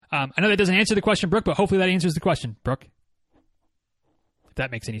I know that doesn't answer the question, Brooke, but hopefully that answers the question, Brooke. If that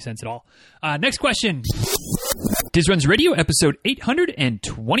makes any sense at all. Next question. Diz Runs Radio, episode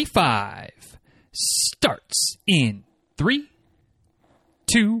 825. Starts in 3,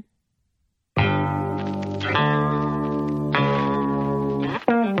 2.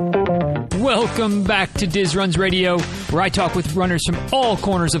 Welcome back to Diz Runs Radio, where I talk with runners from all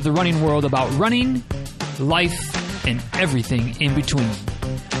corners of the running world about running, life, and everything in between.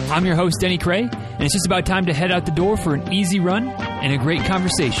 I'm your host, Denny Cray, and it's just about time to head out the door for an easy run and a great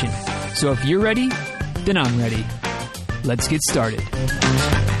conversation. So if you're ready, then I'm ready. Let's get started.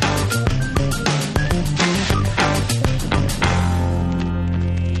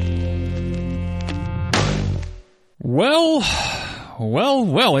 Well,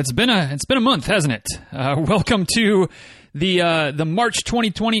 it's been a month, hasn't it? Welcome to the March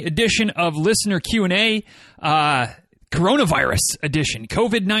 2020 edition of Listener Q&A, coronavirus edition,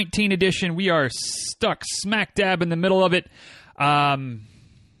 COVID-19 edition. We are stuck smack dab in the middle of it.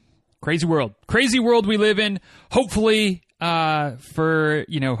 Crazy world we live in. Hopefully, hopefully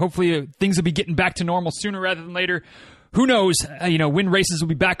things will be getting back to normal sooner rather than later. Who knows, when races will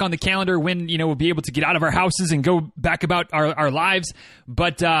be back on the calendar, when, we'll be able to get out of our houses and go back about our lives.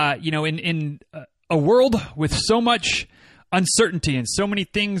 But, in a world with so much uncertainty and so many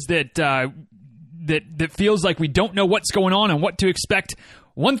things that feels like we don't know what's going on and what to expect,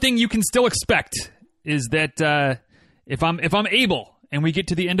 one thing you can still expect is that if I'm able and we get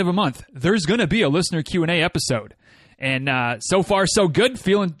to the end of a month, there's going to be a listener Q&A episode. And so far, so good,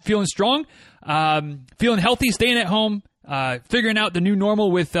 feeling strong. Feeling healthy, staying at home, figuring out the new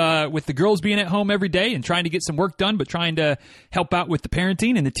normal with the girls being at home every day and trying to get some work done, but trying to help out with the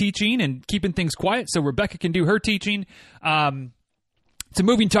parenting and the teaching and keeping things quiet so Rebecca can do her teaching. It's a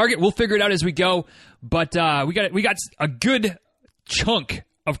moving target. We'll figure it out as we go, but we got a good chunk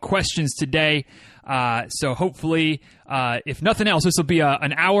of questions today. So hopefully, if nothing else, this will be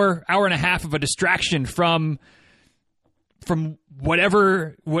an hour and a half of a distraction from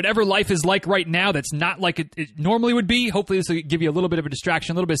whatever life is like right now that's not like it normally would be. Hopefully this will give you a little bit of a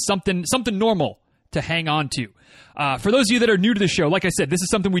distraction, a little bit of something normal to hang on to. For those of you that are new to the show, like I said, this is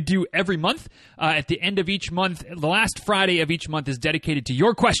something we do every month. At the end of each month, the last Friday of each month is dedicated to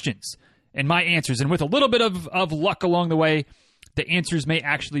your questions and my answers. And with a little bit of luck along the way, the answers may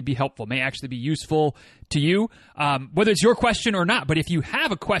actually be helpful, may actually be useful to you, whether it's your question or not. But if you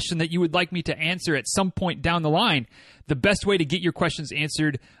have a question that you would like me to answer at some point down the line, the best way to get your questions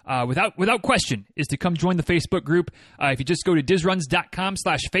answered without question is to come join the Facebook group. If you just go to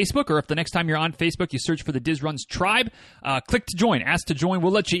dizruns.com/Facebook, or if the next time you're on Facebook, you search for the Diz Runs Tribe, click to join, ask to join.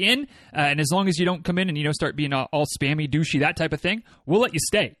 We'll let you in. And as long as you don't come in and, start being all spammy, douchey, that type of thing, we'll let you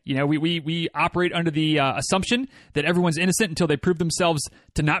stay. We operate under the assumption that everyone's innocent until they prove themselves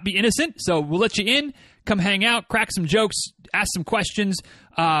to not be innocent. So we'll let you in, come hang out, crack some jokes, ask some questions.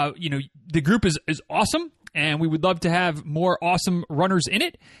 The group is awesome. And we would love to have more awesome runners in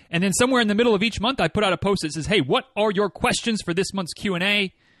it. And then somewhere in the middle of each month, I put out a post that says, hey, what are your questions for this month's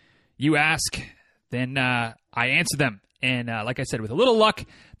Q&A? You ask, then I answer them. And like I said, with a little luck,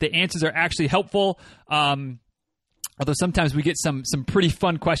 the answers are actually helpful. Although sometimes we get some pretty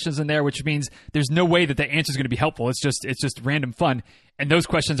fun questions in there, which means there's no way that the answer is going to be helpful. It's just random fun. And those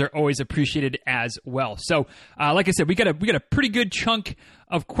questions are always appreciated as well. So, like I said, we got a pretty good chunk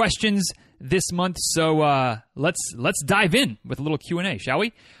of questions this month. So let's dive in with a little Q&A, shall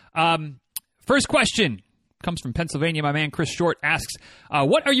we? First question comes from Pennsylvania. My man Chris Short asks,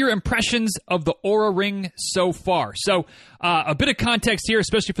 what are your impressions of the Oura Ring so far? So a bit of context here,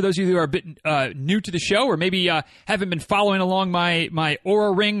 especially for those of you who are a bit new to the show or maybe haven't been following along my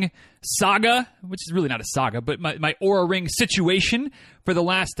Oura Ring saga, which is really not a saga, but my Oura Ring situation for the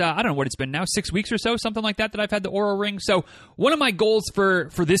last, I don't know what it's been now, 6 weeks or so, something like that I've had the Oura Ring. So one of my goals for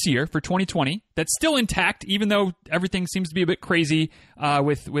this year, for 2020, that's still intact, even though everything seems to be a bit crazy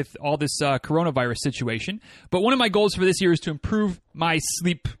with all this coronavirus situation. But one of my goals for this year is to improve my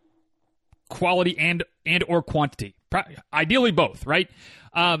sleep quality and or quantity. Ideally both, right?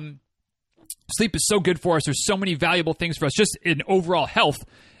 Sleep is so good for us. There's so many valuable things for us, just in overall health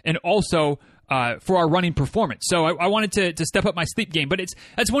and also for our running performance. So I wanted to step up my sleep game. But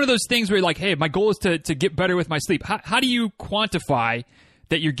that's one of those things where you're like, hey, my goal is to get better with my sleep. How do you quantify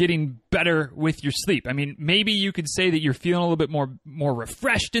that you're getting better with your sleep? I mean, maybe you could say that you're feeling a little bit more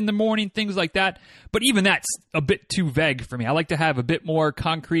refreshed in the morning, things like that. But even that's a bit too vague for me. I like to have a bit more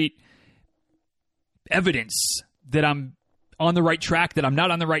concrete evidence that I'm on the right track, that I'm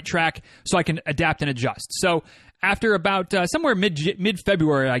not on the right track, so I can adapt and adjust. So after about somewhere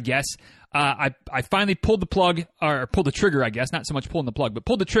mid-February, I guess, I finally pulled the plug, or pulled the trigger, I guess, not so much pulling the plug, but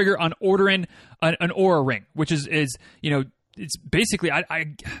pulled the trigger on ordering an Oura Ring, which is it's basically,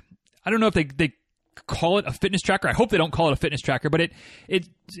 I don't know if they call it a fitness tracker. I hope they don't call it a fitness tracker, but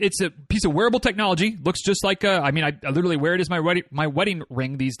it's a piece of wearable technology. Looks just like I literally wear it as my wedding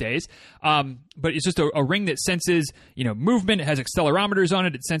ring these days. But it's just a ring that senses movement. It has accelerometers on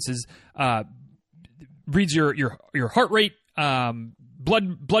it. It senses reads your heart rate,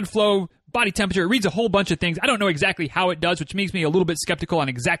 blood flow, body temperature. It reads a whole bunch of things. I don't know exactly how it does, which makes me a little bit skeptical on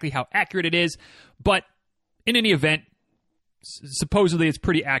exactly how accurate it is. But in any event, supposedly it's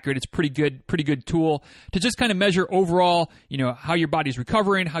pretty accurate. It's pretty good tool to just kind of measure overall, how your body's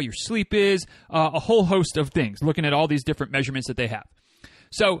recovering, how your sleep is, a whole host of things, looking at all these different measurements that they have.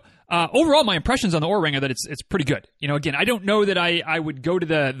 So overall, my impressions on the Oura Ring are that it's pretty good. Again, I don't know that I would go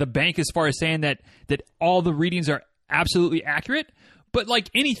to the bank as far as saying that all the readings are absolutely accurate. But like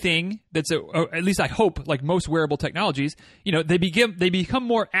anything that's at least I hope, like most wearable technologies, they become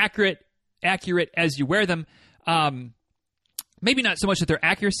more accurate as you wear them. Maybe not so much that their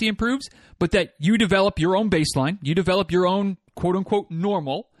accuracy improves, but that you develop your own baseline, you develop your own quote unquote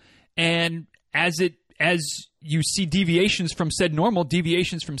normal, and as you see deviations from said normal,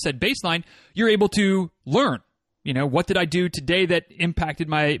 deviations from said baseline, you're able to learn. What did I do today that impacted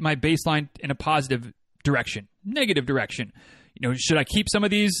my baseline in a positive direction, negative direction? Should I keep some of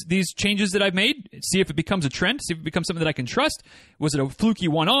these changes that I've made? See if it becomes a trend. See if it becomes something that I can trust. Was it a fluky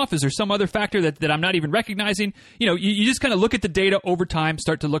one-off? Is there some other factor that I'm not even recognizing? You just kind of look at the data over time,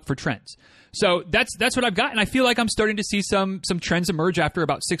 start to look for trends. So that's what I've got, and I feel like I'm starting to see some trends emerge after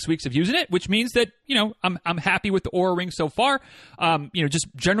about 6 weeks of using it, which means that I'm happy with the Oura Ring so far. Just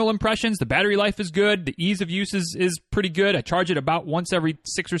general impressions. The battery life is good. The ease of use is pretty good. I charge it about once every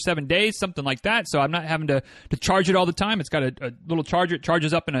 6 or 7 days, something like that. So I'm not having to charge it all the time. It's got a little charger. It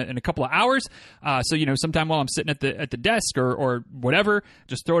charges up in a couple of hours. So sometime while I'm sitting at the desk or whatever,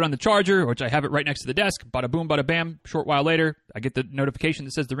 just throw it on the charger, which I have it right next to the desk. Bada boom, bada bam. Short while later, I get the notification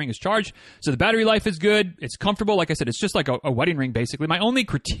that says the ring is charged. So the battery life is good. It's comfortable. Like I said, it's just like a wedding ring, basically. My only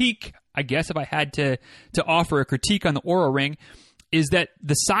critique, I guess, if I had to offer a critique on the Oura Ring, is that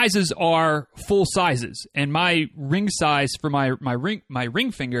the sizes are full sizes, and my ring size for my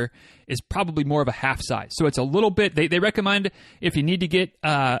ring finger is probably more of a half size. So it's a little bit. They recommend if you need to get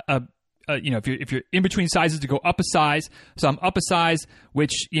if you're in between sizes to go up a size. So I'm up a size,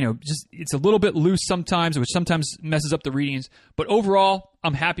 which just it's a little bit loose sometimes, which sometimes messes up the readings. But overall,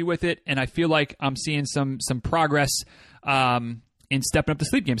 I'm happy with it, and I feel like I'm seeing some progress in stepping up the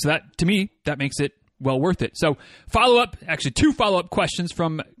sleep game. So that, to me, that makes it well worth it. So two follow-up questions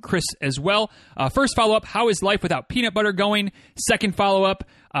from Chris as well. First follow-up, how is life without peanut butter going? Second follow-up,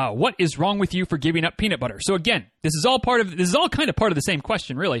 what is wrong with you for giving up peanut butter? So again, this is all kind of part of the same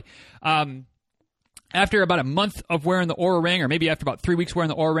question, really. After about a month of wearing the Oura Ring, or maybe after about 3 weeks wearing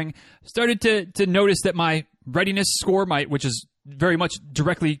the Oura Ring, started to notice that my readiness score, which is very much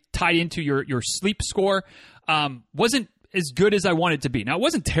directly tied into your sleep score, wasn't as good as I wanted to be. Now, it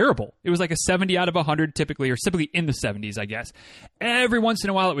wasn't terrible. It was like a 70 out of 100 typically, or typically in the 70s, I guess. Every once in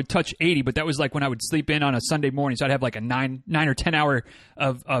a while, it would touch 80, but that was like when I would sleep in on a Sunday morning, so I'd have like a 9 or 10 hour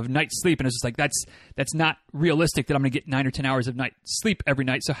of night sleep, and it's just like, that's not realistic that I'm going to get 9 or 10 hours of night sleep every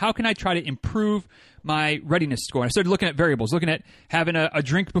night. So how can I try to improve my readiness score? And I started looking at variables, looking at having a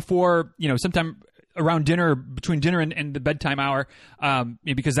drink before, sometime around dinner, between dinner and the bedtime hour,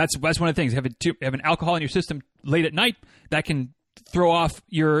 because that's one of the things. Having alcohol in your system late at night, that can throw off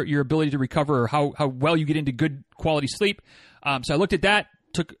your ability to recover, or how well you get into good quality sleep. So I looked at that,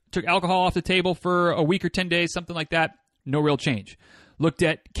 took alcohol off the table for a week or 10 days, something like that. No real change. Looked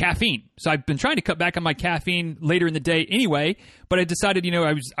at caffeine. So I've been trying to cut back on my caffeine later in the day anyway, but I decided,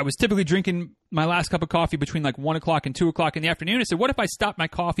 I was typically drinking my last cup of coffee between like 1 o'clock and 2 o'clock in the afternoon. I said, what if I stopped my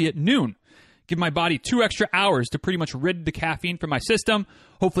coffee at noon? Give my body 2 extra hours to pretty much rid the caffeine from my system,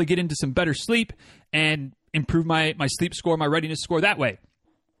 hopefully get into some better sleep, and improve my sleep score, my readiness score that way.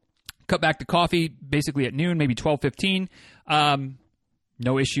 Cut back the coffee basically at noon, maybe 12:15.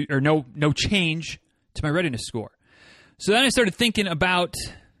 No issue, or no change to my readiness score. So then I started thinking about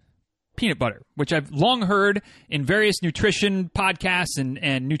peanut butter, which I've long heard in various nutrition podcasts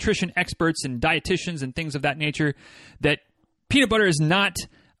and nutrition experts and dietitians and things of that nature, that peanut butter is not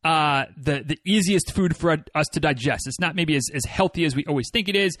the easiest food for us to digest. It's not maybe as healthy as we always think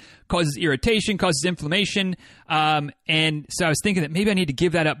it is. Causes irritation, causes inflammation. And so I was thinking that maybe I need to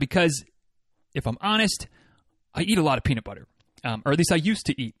give that up, because if I'm honest, I eat a lot of peanut butter, or at least I used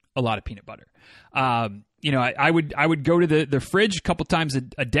to eat a lot of peanut butter. I would go to the fridge a couple times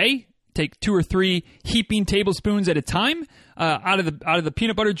a day, take 2 or 3 heaping tablespoons at a time out of the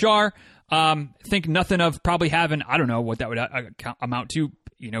peanut butter jar. Think nothing of probably having, I don't know what that would amount to,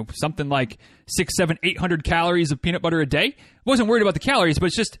 something like 600, 700, 800 calories of peanut butter a day. Wasn't worried about the calories, but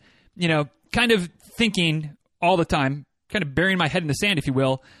it's just, kind of thinking all the time, kind of burying my head in the sand, if you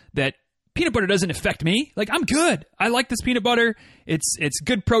will, that peanut butter doesn't affect me. Like, I'm good. I like this peanut butter. It's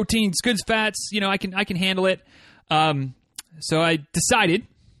good proteins, good fats. I can handle it. So I decided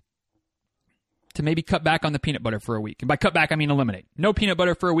to maybe cut back on the peanut butter for a week. And by cut back, I mean eliminate. No peanut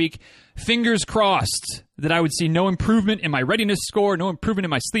butter for a week. Fingers crossed that I would see no improvement in my readiness score, no improvement in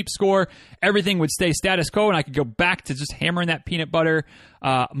my sleep score. Everything would stay status quo, and I could go back to just hammering that peanut butter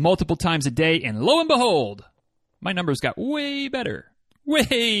multiple times a day. And lo and behold, my numbers got way better.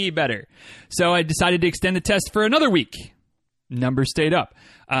 Way better. So I decided to extend the test for another week. Numbers stayed up.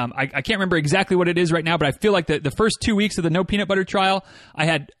 I can't remember exactly what it is right now, but I feel like the first 2 weeks of the no peanut butter trial, I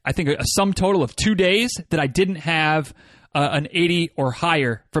had, I think, a sum total of 2 days that I didn't have an 80 or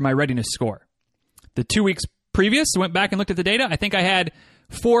higher for my readiness score. The 2 weeks previous, I went back and looked at the data. I think I had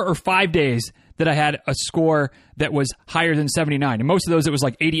 4 or 5 days that I had a score that was higher than 79. And most of those, it was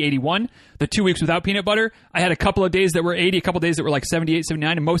like 80, 81. The 2 weeks without peanut butter, I had a couple of days that were 80, a couple of days that were like 78,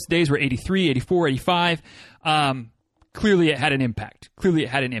 79, and most days were 83, 84, 85. Clearly it had an impact.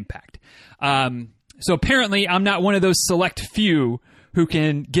 So apparently I'm not one of those select few who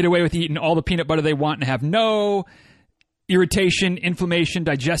can get away with eating all the peanut butter they want and have no irritation, inflammation,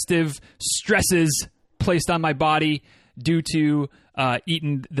 digestive stresses placed on my body due to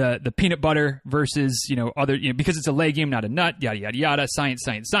eating the peanut butter versus, other, because it's a legume, not a nut, yada, yada, yada, science.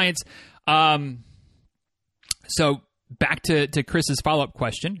 So back to Chris's follow-up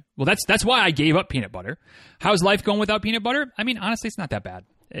question. Well, that's why I gave up peanut butter. How's life going without peanut butter? I mean, honestly, it's not that bad.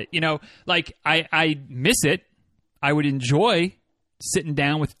 I miss it. I would enjoy sitting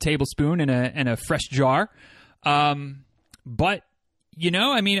down with a tablespoon and a fresh jar. But,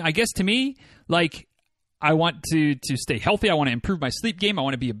 I guess to me, I want to stay healthy. I want to improve my sleep game. I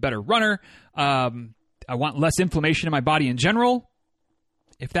want to be a better runner. I want less inflammation in my body in general.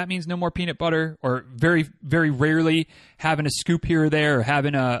 If that means no more peanut butter, or very, very rarely having a scoop here or there, or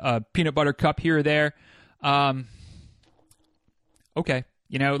having a peanut butter cup here or there, okay.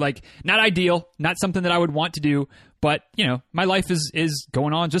 Not ideal, not something that I would want to do, but, my life is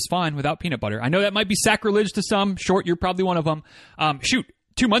going on just fine without peanut butter. I know that might be sacrilege to some. Short, you're probably one of them.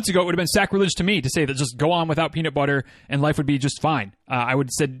 2 months ago, it would have been sacrilege to me to say that just go on without peanut butter and life would be just fine. I would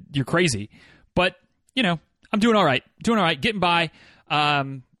have said, you're crazy. But, I'm doing all right, getting by.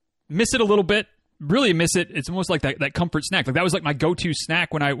 Miss it a little bit, really miss it. It's almost like that comfort snack. That was like my go-to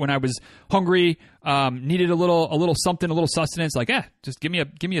snack when I was hungry, needed a little something, a little sustenance. Just give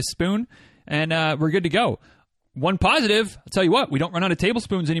me a spoon and we're good to go. One positive, I'll tell you what, we don't run out of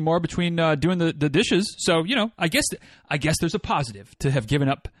tablespoons anymore between doing the dishes. So, I guess there's a positive to have given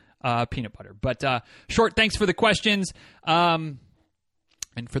up peanut butter. But Short, thanks for the questions.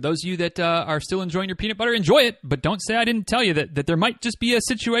 And for those of you that are still enjoying your peanut butter, enjoy it. But don't say I didn't tell you that there might just be a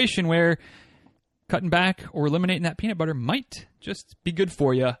situation where cutting back or eliminating that peanut butter might just be good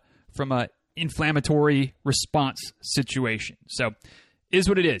for you from a inflammatory response situation. So is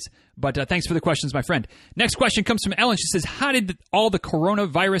what it is. But thanks for the questions, my friend. Next question comes from Ellen. She says, how did all the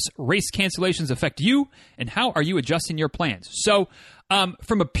coronavirus race cancellations affect you, and how are you adjusting your plans? So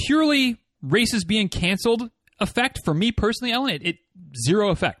from a purely races being canceled effect, for me personally, Ellen, it zero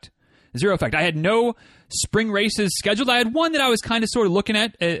effect. I had no spring races scheduled. I had one that I was kind of sort of looking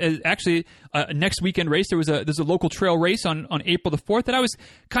at, actually a next weekend race. There's a local trail race on April the 4th that I was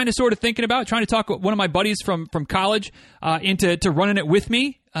kind of sort of thinking about, trying to talk one of my buddies from college into running it with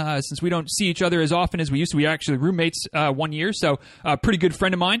me. Since we don't see each other as often as we used to. We were actually roommates 1 year, so a pretty good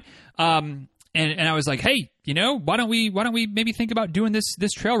friend of mine. And I was like, hey, why don't we maybe think about doing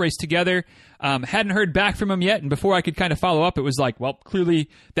this trail race together? Hadn't heard back from him yet, and before I could kind of follow up, it was like, well, clearly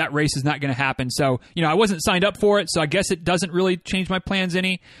that race is not going to happen. So, I wasn't signed up for it, so I guess it doesn't really change my plans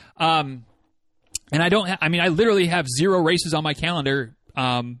any. And I literally have 0 races on my calendar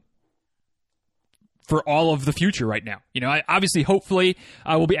for all of the future right now. I obviously, hopefully,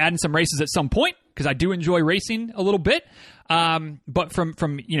 we'll be adding some races at some point because I do enjoy racing a little bit. But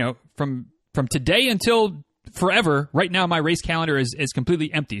from today until forever, right now my race calendar is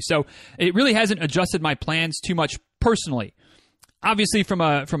completely empty. So it really hasn't adjusted my plans too much personally. Obviously, from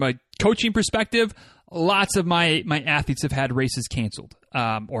a coaching perspective, lots of my athletes have had races canceled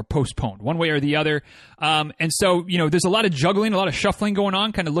or postponed one way or the other. And so, there's a lot of juggling, a lot of shuffling going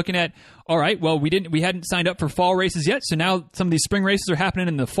on, kind of looking at, all right, well, we hadn't signed up for fall races yet. So now some of these spring races are happening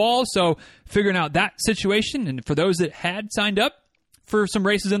in the fall. So figuring out that situation. And for those that had signed up for some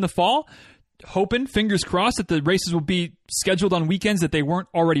races in the fall, hoping, fingers crossed, that the races will be scheduled on weekends that they weren't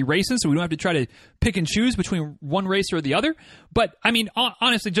already racing, so we don't have to try to pick and choose between one race or the other. But I mean,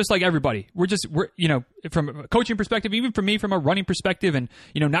 honestly, just like everybody, we're from a coaching perspective, even for me, from a running perspective, and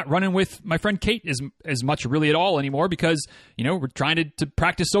not running with my friend Kate as much really at all anymore because we're trying to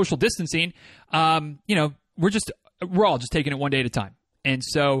practice social distancing. We're all just taking it one day at a time, and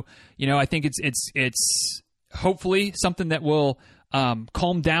so I think it's hopefully something that will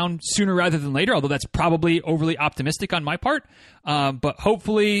calm down sooner rather than later, although that's probably overly optimistic on my part. But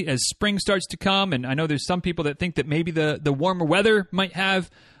hopefully as spring starts to come, and I know there's some people that think that maybe the warmer weather might help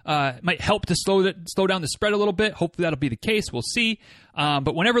to slow down the spread a little bit. Hopefully that'll be the case. We'll see.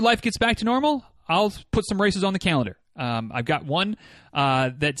 But whenever life gets back to normal, I'll put some races on the calendar. I've got one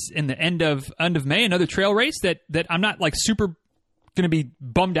that's in the end of May, another trail race that I'm not like super going to be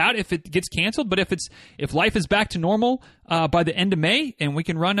bummed out if it gets canceled, but if life is back to normal by the end of May and we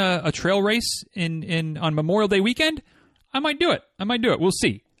can run a trail race on Memorial Day weekend, I might do it. We'll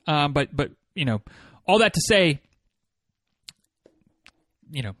see. But all that to say,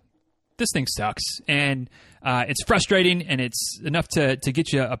 this thing sucks, and it's frustrating, and it's enough to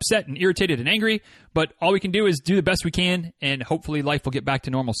get you upset and irritated and angry. But all we can do is do the best we can, and hopefully life will get back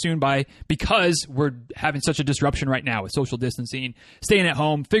to normal soon. Because we're having such a disruption right now with social distancing, staying at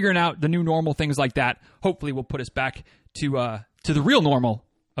home, figuring out the new normal, things like that. Hopefully, will put us back to the real normal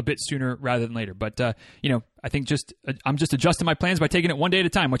a bit sooner rather than later. But I think I'm just adjusting my plans by taking it one day at a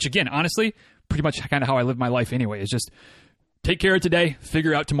time. Which again, honestly, pretty much kind of how I live my life anyway. Is just take care of today,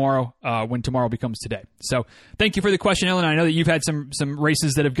 figure out tomorrow when tomorrow becomes today. So thank you for the question, Ellen. I know that you've had some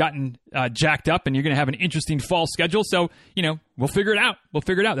races that have gotten jacked up, and you're going to have an interesting fall schedule. So, we'll figure it out.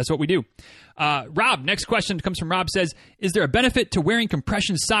 That's what we do. Rob, next question comes from Rob, says, is there a benefit to wearing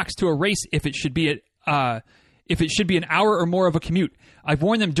compression socks to a race if it should be an hour or more of a commute? I've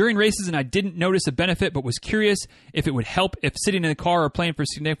worn them during races and I didn't notice a benefit, but was curious if it would help if sitting in the car or playing for a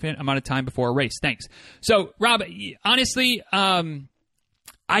significant amount of time before a race. Thanks. So, Rob, honestly,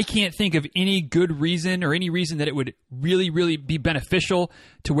 I can't think of any good reason or any reason that it would really, really be beneficial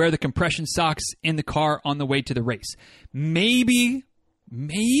to wear the compression socks in the car on the way to the race. Maybe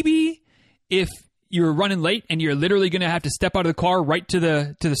if you're running late and you're literally going to have to step out of the car right to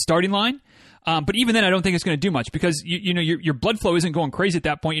the starting line. But even then, I don't think it's going to do much because your blood flow isn't going crazy at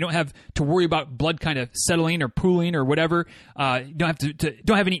that point. You don't have to worry about blood kind of settling or pooling or whatever. You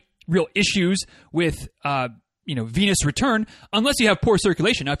don't have any real issues with venous return unless you have poor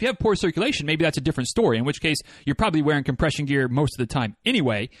circulation. Now, if you have poor circulation, maybe that's a different story. In which case, you're probably wearing compression gear most of the time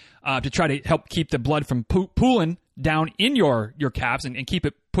anyway to try to help keep the blood from pooling down in your calves and keep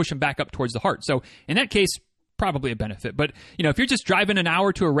it pushing back up towards the heart. So in that case, probably a benefit. But if you're just driving an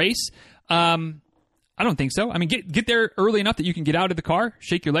hour to a race, I don't think so. I mean, get there early enough that you can get out of the car,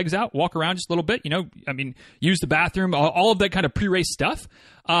 shake your legs out, walk around just a little bit, use the bathroom, all of that kind of pre-race stuff.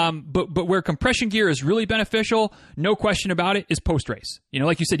 But where compression gear is really beneficial, no question about it, is post-race.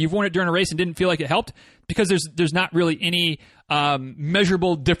 Like you said, you've worn it during a race and didn't feel like it helped because there's not really any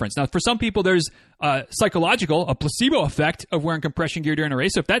measurable difference. Now, for some people, there's a placebo effect of wearing compression gear during a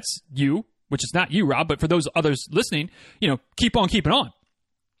race. So if that's you, which is not you, Rob, but for those others listening, keep on keeping on.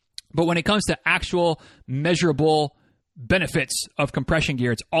 But when it comes to actual measurable benefits of compression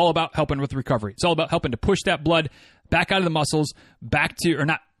gear, it's all about helping with recovery. It's all about helping to push that blood back out of the muscles, or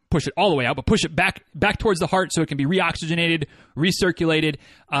not push it all the way out, but push it back towards the heart so it can be reoxygenated, recirculated.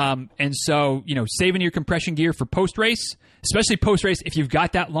 And so, saving your compression gear for post-race, especially post-race, if you've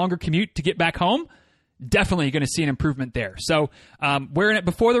got that longer commute to get back home, definitely going to see an improvement there. So wearing it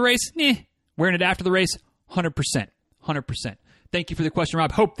before the race, wearing it after the race, 100%. Thank you for the question,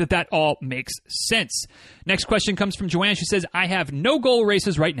 Rob. Hope that all makes sense. Next question comes from Joanne. She says, I have no goal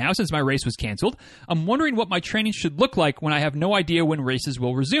races right now since my race was canceled. I'm wondering what my training should look like when I have no idea when races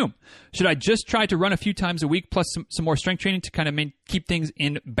will resume. Should I just try to run a few times a week plus some more strength training to kind of keep things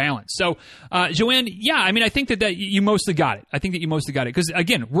in balance? So, Joanne, I think that you mostly got it. I think that you mostly got it because,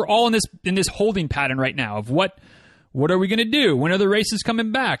 again, we're all in this holding pattern right now of what are we going to do? When are the races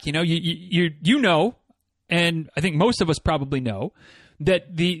coming back? You know, and I think most of us probably know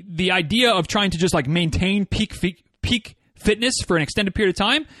that the idea of trying to just like maintain peak fitness for an extended period of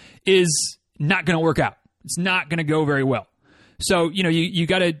time is not going to work out. It's not going to go very well. So, you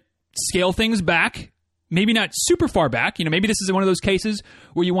got to scale things back, maybe not super far back. Maybe this is one of those cases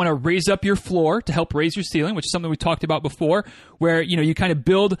where you want to raise up your floor to help raise your ceiling, which is something we talked about before, where, you kind of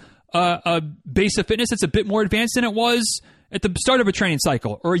build a base of fitness that's a bit more advanced than it was at the start of a training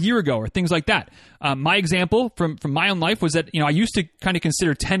cycle or a year ago or things like that. My example from my own life was that, I used to kind of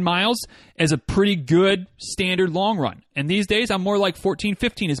consider 10 miles as a pretty good standard long run. And these days I'm more like 14,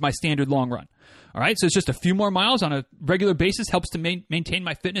 15 is my standard long run. All right, so it's just a few more miles on a regular basis, helps to maintain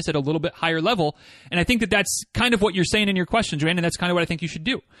my fitness at a little bit higher level. And I think that that's kind of what you're saying in your question, Joanne, and that's kind of what I think you should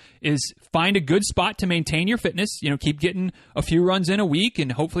do, is find a good spot to maintain your fitness. Keep getting a few runs in a week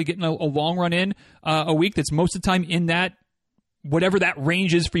and hopefully getting a long run in a week that's most of the time in that, whatever that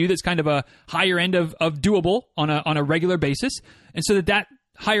range is for you, that's kind of a higher end of doable on a regular basis. And so that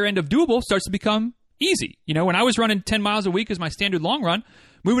higher end of doable starts to become easy. When I was running 10 miles a week as my standard long run,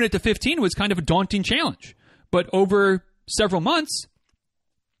 moving it to 15 was kind of a daunting challenge. But over several months,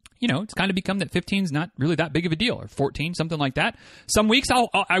 it's kind of become that 15 is not really that big of a deal, or 14, something like that. Some weeks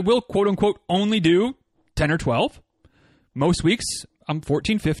I will quote unquote only do 10 or 12. Most weeks I'm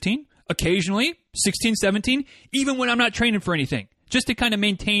 14, 15. Occasionally 16, 17, even when I'm not training for anything, just to kind of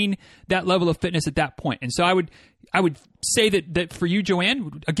maintain that level of fitness at that point. And so I would say that for you,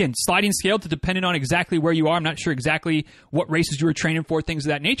 Joanne, again, sliding scale to depending on exactly where you are. I'm not sure exactly what races you were training for, things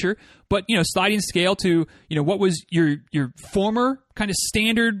of that nature, but sliding scale to what was your former kind of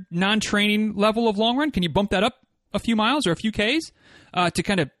standard non-training level of long run. Can you bump that up a few miles or a few Ks to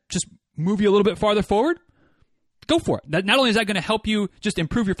kind of just move you a little bit farther forward? Go for it. Not only is that going to help you just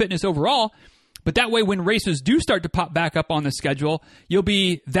improve your fitness overall, but that way when races do start to pop back up on the schedule, you'll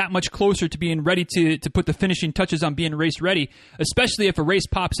be that much closer to being ready to put the finishing touches on being race ready, especially if a race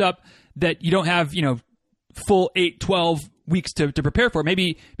pops up that you don't have, full 8, 12 weeks to prepare for.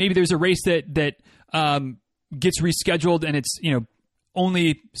 Maybe there's a race that gets rescheduled and it's,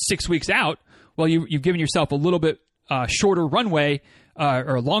 only 6 weeks out. Well, you've given yourself a little bit shorter runway,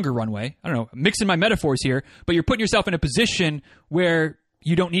 or a longer runway. I don't know, mixing my metaphors here, but you're putting yourself in a position where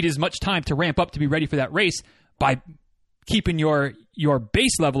you don't need as much time to ramp up to be ready for that race by keeping your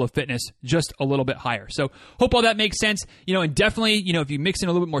base level of fitness just a little bit higher. So hope all that makes sense. And definitely, if you mix in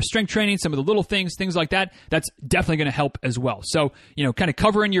a little bit more strength training, some of the little things like that, that's definitely going to help as well. So, kind of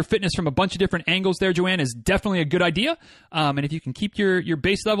covering your fitness from a bunch of different angles there, Joanne, is definitely a good idea. And if you can keep your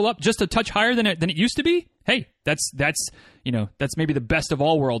base level up just a touch higher than it used to be, hey, that's maybe the best of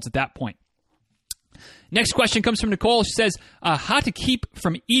all worlds at that point. Next question comes from Nicole. She says, how to keep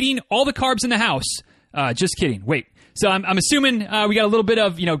from eating all the carbs in the house. Just kidding. Wait. So I'm assuming we got a little bit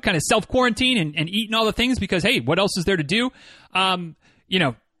of, kind of self-quarantine and eating all the things because, hey, what else is there to do?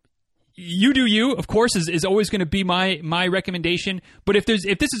 You do you, of course, is always going to be my recommendation. But if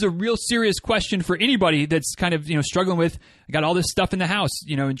this is a real serious question for anybody that's kind of, struggling with, I got all this stuff in the house,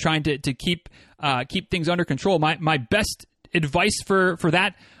 and trying to keep things under control, my best advice for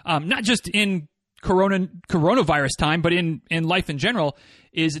that, not just in coronavirus time, but in life in general,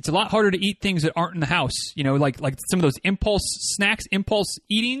 is it's a lot harder to eat things that aren't in the house. Like some of those impulse snacks, impulse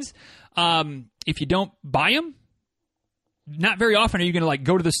eatings. If you don't buy them, not very often are you going to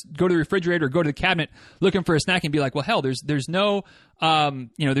go to the refrigerator or go to the cabinet looking for a snack and be like, well, hell, there's no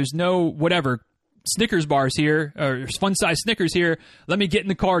whatever Snickers bars here or fun size Snickers here. Let me get in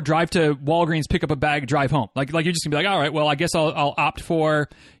the car, drive to Walgreens, pick up a bag, drive home. Like you're just gonna be like, all right, well, I guess I'll opt for,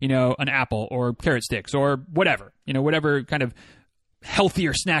 an apple or carrot sticks or whatever, whatever kind of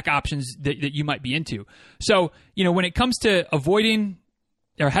healthier snack options that you might be into. So, when it comes to avoiding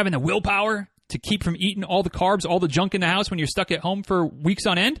or having the willpower to keep from eating all the carbs, all the junk in the house when you're stuck at home for weeks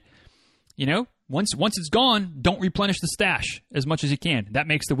on end, once it's gone, don't replenish the stash as much as you can. That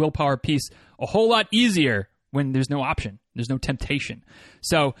makes the willpower piece a whole lot easier when there's no option, there's no temptation.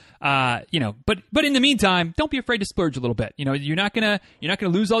 So, but in the meantime, don't be afraid to splurge a little bit. You're not gonna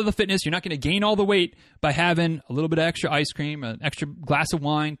lose all the fitness. You're not gonna gain all the weight by having a little bit of extra ice cream, an extra glass of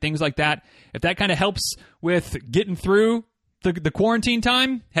wine, things like that. If that kind of helps with getting through the quarantine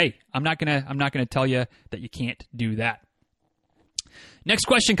time, hey, I'm not gonna tell you that you can't do that. Next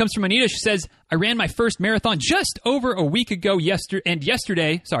question comes from Anita. She says, I ran my first marathon just over a week ago and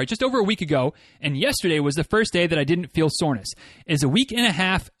yesterday was the first day that I didn't feel soreness. Is a week and a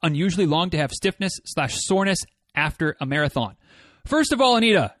half unusually long to have stiffness/soreness after a marathon? First of all,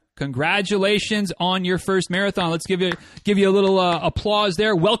 Anita, congratulations on your first marathon. Let's give you a little applause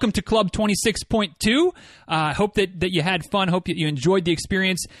there. Welcome to Club 26.2. Hope that you had fun. Hope that you enjoyed the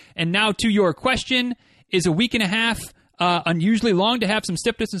experience. And now to your question, is a week and a half unusually long to have some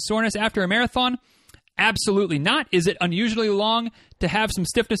stiffness and soreness after a marathon? Absolutely not. Is it unusually long to have some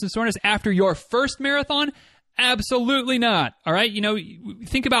stiffness and soreness after your first marathon? Absolutely not. All right?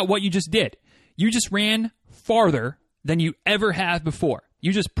 Think about what you just did. You just ran farther than you ever have before.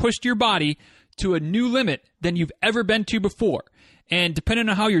 You just pushed your body to a new limit than you've ever been to before. And depending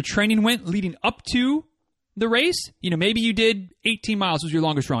on how your training went leading up to the race, maybe you did 18 miles was your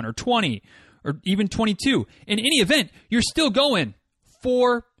longest run, or 20, or even 22. In any event, you're still going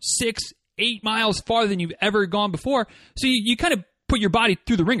 4, 6, 8 miles farther than you've ever gone before. So you kind of put your body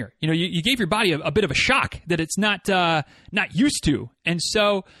through the ringer. You gave your body a bit of a shock that it's not used to. And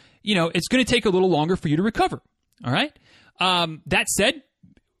so, it's going to take a little longer for you to recover. All right. That said,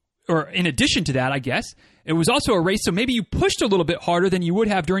 or in addition to that, I guess, it was also a race. So maybe you pushed a little bit harder than you would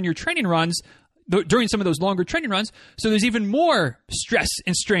have during your training runs, during some of those longer training runs. So there's even more stress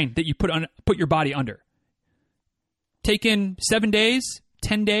and strain that you put your body under. Taking 7 days,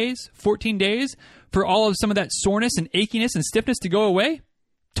 10 days, 14 days for all of some of that soreness and achiness and stiffness to go away,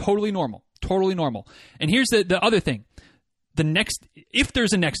 totally normal. Totally normal. And here's the other thing. If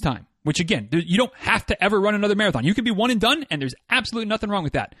there's a next time, which again, you don't have to ever run another marathon. You can be one and done, and there's absolutely nothing wrong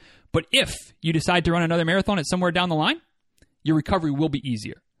with that. But if you decide to run another marathon at somewhere down the line, your recovery will be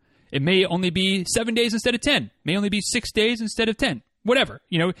easier. It may only be 7 days instead of 10. It may only be 6 days instead of 10. Whatever,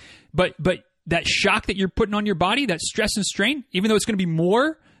 But that shock that you're putting on your body, that stress and strain, even though it's going to be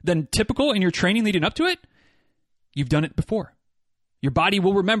more than typical in your training leading up to it, you've done it before. Your body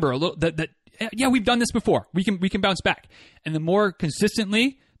will remember a little that yeah, we've done this before. We can bounce back. And the more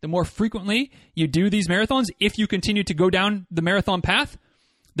consistently, the more frequently you do these marathons, if you continue to go down the marathon path,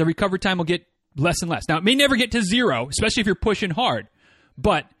 the recovery time will get less and less. Now, it may never get to zero, especially if you're pushing hard,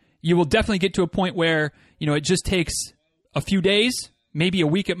 but you will definitely get to a point where, it just takes a few days, maybe a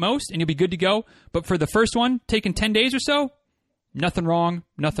week at most, and you'll be good to go. But for the first one, taking 10 days or so, nothing wrong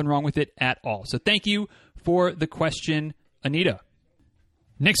with it at all. So thank you for the question, Anita.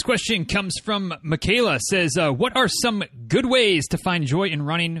 Next question comes from Michaela. Says, what are some good ways to find joy in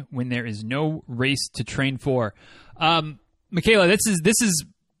running when there is no race to train for? Michaela, this is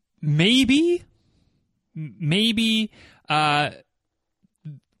maybe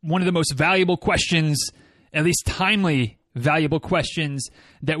one of the most valuable questions, at least timely valuable questions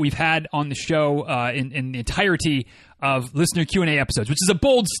that we've had on the show in the entirety of listener Q&A episodes, which is a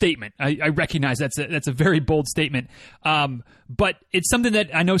bold statement. I recognize that's a very bold statement, but it's something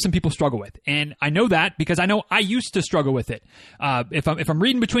that I know some people struggle with, and I know that because I know I used to struggle with it. If I'm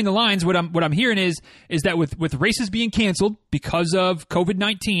reading between the lines, what I'm hearing is that with races being canceled because of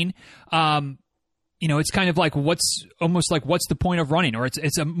COVID-19, it's kind of like what's the point of running, or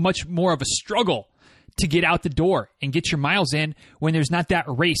it's a much more of a struggle to get out the door and get your miles in when there's not that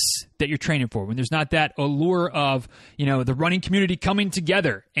race that you're training for, when there's not that allure of, the running community coming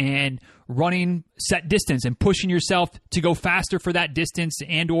together and running set distance and pushing yourself to go faster for that distance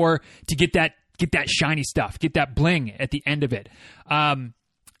and or to get that shiny stuff, get that bling at the end of it. And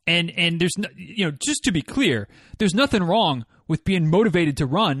there's, just to be clear, there's nothing wrong with being motivated to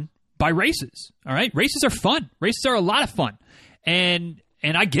run by races. All right. Races are fun. Races are a lot of fun. And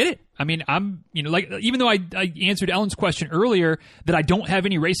I get it. I mean, even though I answered Ellen's question earlier that I don't have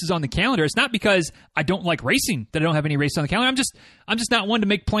any races on the calendar, it's not because I don't like racing that I don't have any races on the calendar. I'm just not one to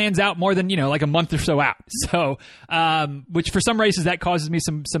make plans out more than, like a month or so out. So, which for some races that causes me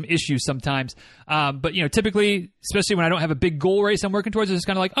some issues sometimes. But typically, especially when I don't have a big goal race I'm working towards, it's just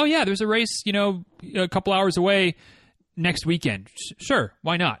kind of like, oh yeah, there's a race, a couple hours away next weekend. Sure,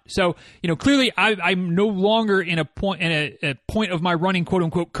 why not? So, clearly I'm no longer in a point of my running quote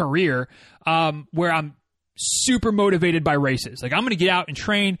unquote career where I'm super motivated by races. Like I'm going to get out and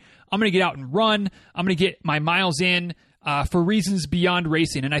train. I'm going to get out and run. I'm going to get my miles in for reasons beyond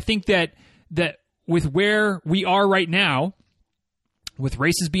racing. And I think that with where we are right now, with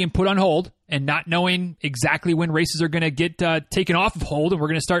races being put on hold and not knowing exactly when races are going to get taken off of hold and we're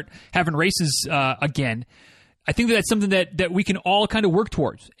going to start having races again, I think that's something that we can all kind of work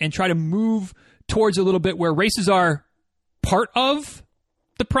towards and try to move towards a little bit, where races are part of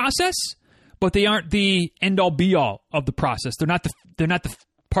the process, but they aren't the end all be all of the process. They're not the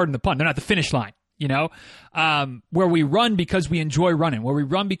pardon the pun. They're not the finish line, where we run because we enjoy running, where we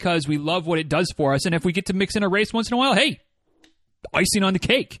run because we love what it does for us. And if we get to mix in a race once in a while, hey, icing on the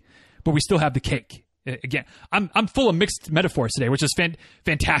cake, but we still have the cake. Again, I'm full of mixed metaphors today, which is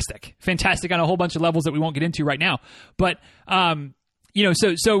fantastic on a whole bunch of levels that we won't get into right now. But how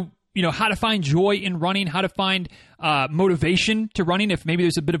to find joy in running, how to find motivation to running. If maybe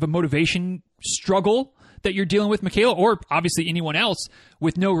there's a bit of a motivation struggle that you're dealing with, Michaela, or obviously anyone else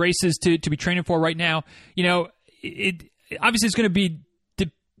with no races to be training for right now, it obviously it's going to be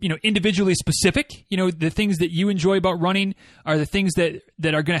individually specific. The things that you enjoy about running are the things that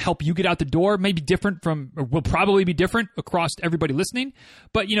are going to help you get out the door. Maybe different or will probably be different across everybody listening.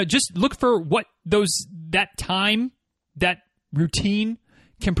 But, just look for what that time, that routine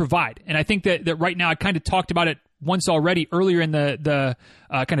can provide. And I think that right now I kind of talked about it once already earlier in the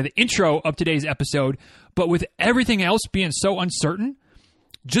kind of the intro of today's episode. But with everything else being so uncertain,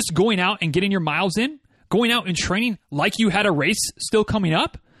 just going out and getting your miles in, going out and training like you had a race still coming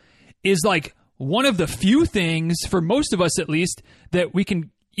up, is like one of the few things, for most of us at least, that we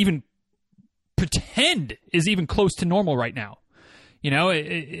can even pretend is even close to normal right now.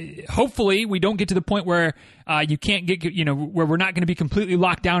 Hopefully we don't get to the point where you can't get, where we're not going to be completely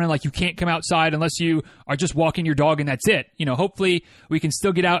locked down and like you can't come outside unless you are just walking your dog and that's it. Hopefully we can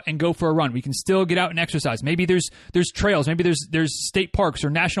still get out and go for a run. We can still get out and exercise. Maybe there's trails. Maybe there's state parks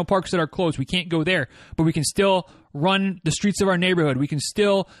or national parks that are closed. We can't go there, but we can still run the streets of our neighborhood. We can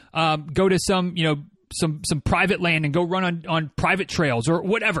still go to some private land and go run on private trails or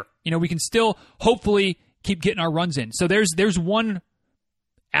whatever. We can still hopefully keep getting our runs in. So there's one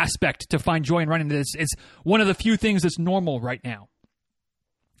aspect to find joy in running. It's one of the few things that's normal right now.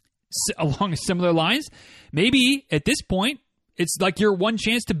 Along similar lines, maybe at this point, it's like your one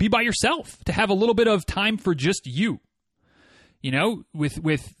chance to be by yourself, to have a little bit of time for just you.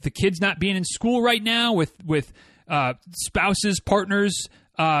 With the kids not being in school right now, with spouses, partners,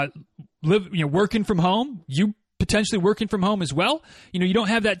 working from home, you potentially working from home as well. You don't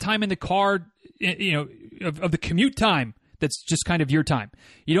have that time in the car, of the commute time. That's just kind of your time.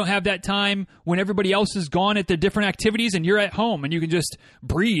 You don't have that time when everybody else is gone at their different activities and you're at home and you can just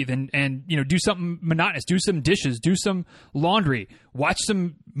breathe and do something monotonous, do some dishes, do some laundry, watch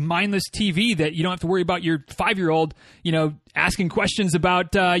some mindless TV that you don't have to worry about your 5-year-old, asking questions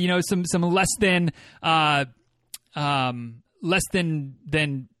about, some less than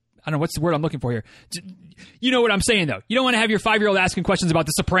I don't know, what's the word I'm looking for here? You know what I'm saying, though. You don't want to have your 5-year-old asking questions about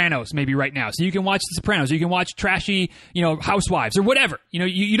The Sopranos maybe right now. So you can watch The Sopranos. Or you can watch trashy, Housewives or whatever.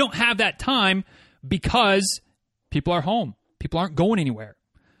 You don't have that time because people are home. People aren't going anywhere.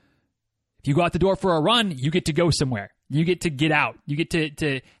 If you go out the door for a run, you get to go somewhere. You get to get out. You get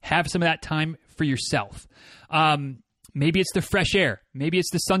to have some of that time for yourself. Maybe it's the fresh air. Maybe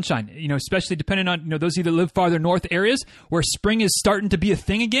it's the sunshine, especially depending on, those of you that live farther north areas where spring is starting to be a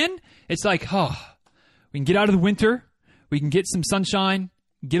thing again. It's like, we can get out of the winter. We can get some sunshine,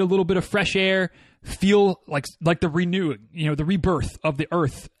 get a little bit of fresh air, feel like the renewing, the rebirth of the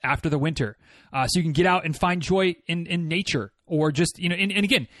earth after the winter. So you can get out and find joy in nature or just, and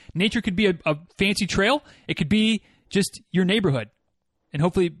again, nature could be a fancy trail. It could be just your neighborhood. And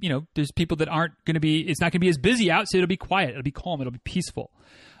hopefully, there's people that aren't going to be, it's not going to be as busy out, so it'll be quiet, it'll be calm, it'll be peaceful.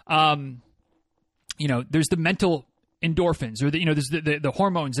 There's the mental endorphins or there's the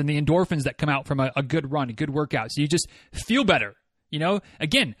hormones and the endorphins that come out from a good run, a good workout. So you just feel better,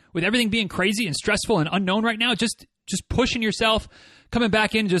 again, with everything being crazy and stressful and unknown right now, just pushing yourself, coming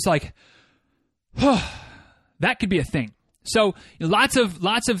back in, just like, that could be a thing. So lots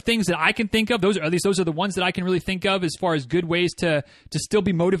of things that I can think of. Those are the ones that I can really think of as far as good ways to still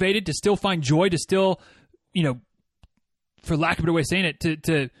be motivated, to still find joy, to still, for lack of a better way of saying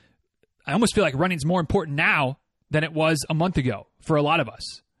it, I almost feel like running's more important now than it was a month ago for a lot of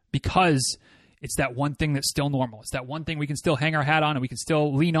us, because it's that one thing that's still normal. It's that one thing we can still hang our hat on and we can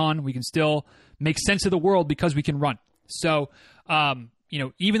still lean on. We can still make sense of the world because we can run. So,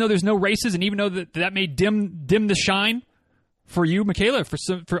 even though there's no races and even though that may dim the shine for you, Michaela,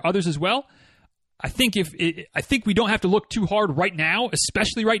 for others as well, I think we don't have to look too hard right now,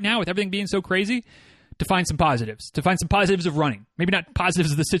 especially right now with everything being so crazy, to find some positives of running. Maybe not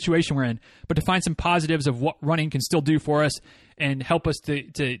positives of the situation we're in, but to find some positives of what running can still do for us and help us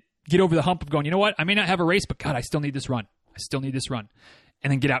to get over the hump of going, you know what, I may not have a race, but God, I still need this run.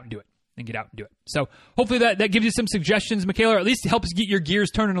 And then get out and do it. So hopefully that gives you some suggestions, Michaela, or at least helps get your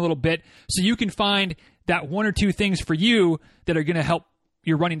gears turning a little bit so you can find that one or two things for you that are going to help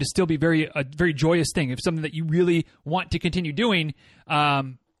your running to still be a very joyous thing. If something that you really want to continue doing,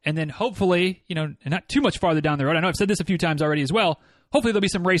 and then hopefully, and not too much farther down the road, I know I've said this a few times already as well, hopefully there'll be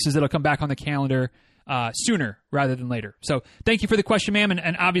some races that'll come back on the calendar sooner rather than later. So thank you for the question, ma'am,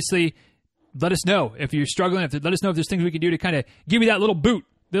 and obviously let us know if you're struggling. Let us know if there's things we can do to kind of give you that little boot,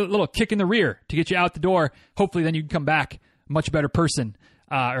 the little kick in the rear to get you out the door. Hopefully then you can come back a much better person,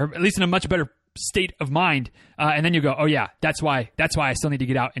 or at least in a much better state of mind, and then you go, oh yeah, that's why I still need to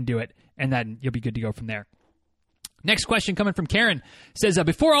get out and do it, and then you'll be good to go from there. Next question coming from Karen says,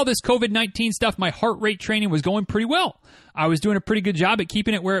 before all this COVID-19 stuff, my heart rate training was going pretty well. I was doing a pretty good job at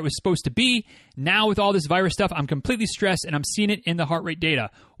keeping it where it was supposed to be. Now with all this virus stuff, I'm completely stressed and I'm seeing it in the heart rate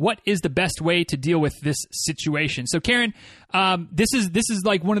data. What is the best way to deal with this situation? So Karen, this is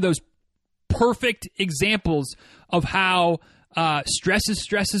like one of those perfect examples of how stress is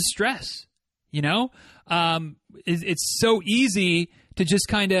stress. It's so easy to just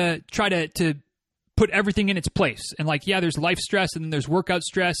kind of try to put everything in its place. And like, yeah, there's life stress, and then there's workout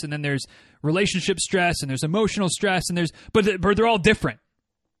stress, and then there's relationship stress, and there's emotional stress, but they're all different.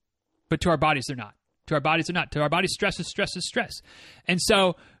 But to our bodies, they're not. To our bodies or not. To our bodies, stress is stress is stress. And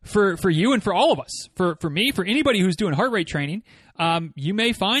so for you and for all of us, for me, for anybody who's doing heart rate training, you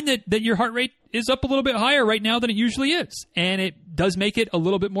may find that your heart rate is up a little bit higher right now than it usually is. And it does make it a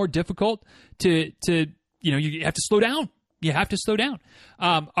little bit more difficult to you have to slow down. You have to slow down.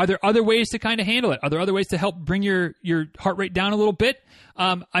 Are there other ways to kind of handle it? Are there other ways to help bring your heart rate down a little bit?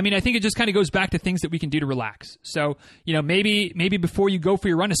 I think it just kind of goes back to things that we can do to relax. So, maybe before you go for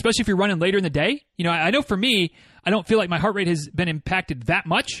your run, especially if you're running later in the day, I know for me, I don't feel like my heart rate has been impacted that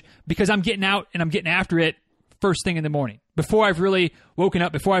much because I'm getting out and I'm getting after it first thing in the morning. Before I've really woken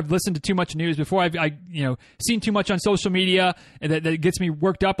up, before I've listened to too much news, before I've seen too much on social media that gets me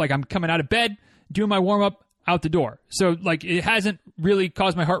worked up, like I'm coming out of bed, doing my warm-up, out the door. So like it hasn't really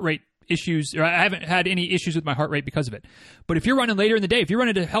caused my heart rate issues, or I haven't had any issues with my heart rate because of it. But if you're running later in the day, if you're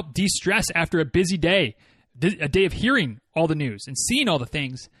running to help de-stress after a busy day, a day of hearing all the news and seeing all the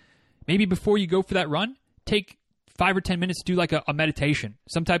things, maybe before you go for that run, take 5 or 10 minutes to do like a meditation,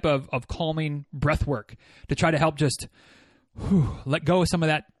 some type of calming breath work to try to help just let go of some of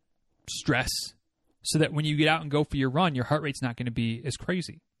that stress so that when you get out and go for your run, your heart rate's not going to be as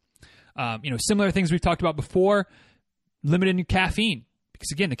crazy. Similar things we've talked about before, limiting your caffeine.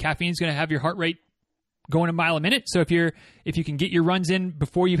 Because again, the caffeine is going to have your heart rate going a mile a minute. So if you can get your runs in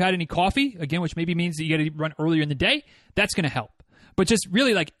before you've had any coffee, again, which maybe means that you got to run earlier in the day, that's going to help. But just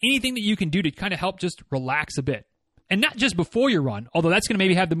really like anything that you can do to kind of help just relax a bit. And not just before your run, although that's going to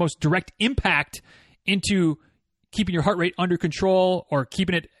maybe have the most direct impact into keeping your heart rate under control or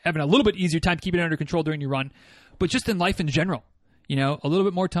having a little bit easier time keeping it under control during your run, but just in life in general. A little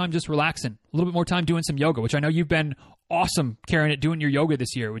bit more time just relaxing, a little bit more time doing some yoga, which I know you've been awesome carrying it, doing your yoga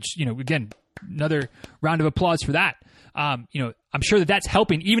this year, which, again, another round of applause for that. I'm sure that's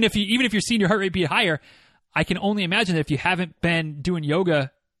helping. Even if you're seeing your heart rate be higher, I can only imagine that if you haven't been doing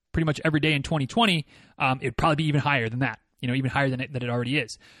yoga pretty much every day in 2020, it'd probably be even higher than that, even higher than it already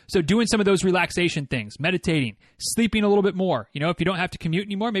is. So doing some of those relaxation things, meditating, sleeping a little bit more, if you don't have to commute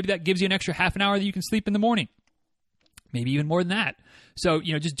anymore, maybe that gives you an extra half an hour that you can sleep in the morning. Maybe even more than that. So,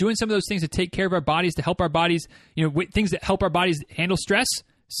 just doing some of those things to take care of our bodies, to help our bodies, things that help our bodies handle stress,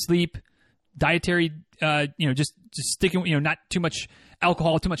 sleep, dietary, just sticking, not too much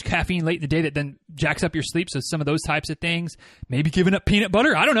alcohol, too much caffeine late in the day that then jacks up your sleep. So some of those types of things, maybe giving up peanut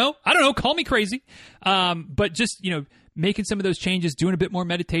butter. I don't know. Call me crazy. But just, making some of those changes, doing a bit more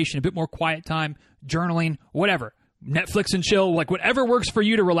meditation, a bit more quiet time, journaling, whatever, Netflix and chill, like whatever works for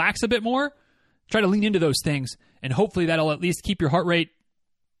you to relax a bit more. Try to lean into those things, and hopefully that'll at least keep your heart rate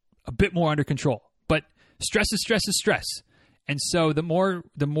a bit more under control. But stress is stress is stress. And so the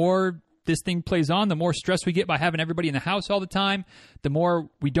more this thing plays on, the more stress we get by having everybody in the house all the time, the more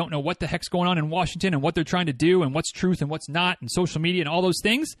we don't know what the heck's going on in Washington and what they're trying to do and what's truth and what's not, and social media and all those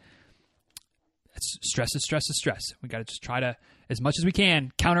things. Stress is stress is stress. We got to just try to, as much as we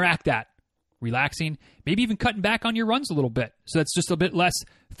can, counteract that. Relaxing, maybe even cutting back on your runs a little bit. So that's just a bit less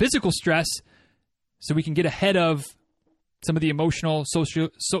physical stress, so we can get ahead of some of the emotional,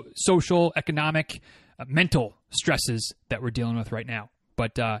 social, economic, mental stresses that we're dealing with right now.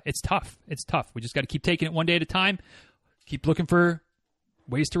 But it's tough. It's tough. We just got to keep taking it one day at a time. Keep looking for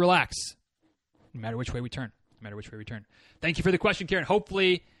ways to relax, no matter which way we turn. Thank you for the question, Karen.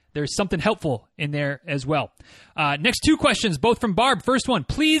 Hopefully there's something helpful in there as well. Next two questions, both from Barb. First one,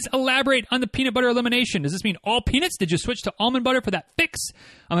 please elaborate on the peanut butter elimination. Does this mean all peanuts? Did you switch to almond butter for that fix?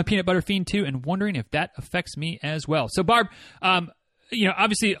 I'm a peanut butter fiend too, and wondering if that affects me as well. So Barb,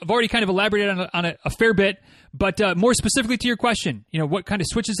 obviously I've already kind of elaborated on it a fair bit, but more specifically to your question, what kind of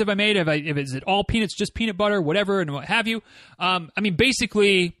switches have I made? Is it all peanuts, just peanut butter, whatever, and what have you?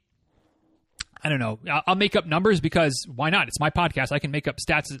 Basically, I don't know. I'll make up numbers because why not? It's my podcast. I can make up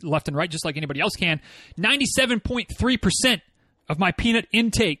stats left and right just like anybody else can. 97.3% of my peanut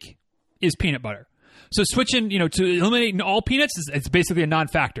intake is peanut butter. So switching, to eliminating all peanuts, it's basically a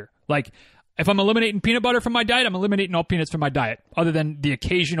non-factor. Like if I'm eliminating peanut butter from my diet, I'm eliminating all peanuts from my diet, other than the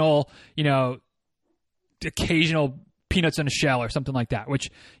occasional peanuts in a shell or something like that,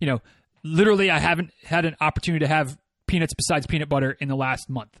 which, literally I haven't had an opportunity to have peanuts besides peanut butter in the last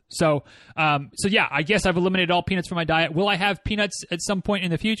month. So yeah, I guess I've eliminated all peanuts from my diet. Will I have peanuts at some point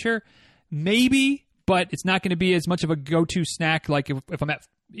in the future? Maybe, but it's not going to be as much of a go-to snack. Like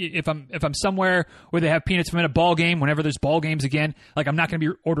if I'm somewhere where they have peanuts, if I'm at a ball game, whenever there's ball games again, like I'm not going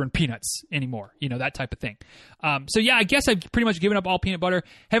to be ordering peanuts anymore, that type of thing. So yeah, I guess I've pretty much given up all peanut butter.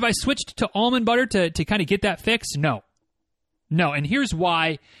 Have I switched to almond butter to kind of get that fix? No. And here's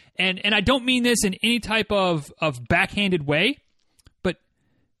why. And I don't mean this in any type of backhanded way, but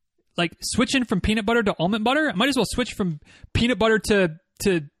like switching from peanut butter to almond butter, I might as well switch from peanut butter to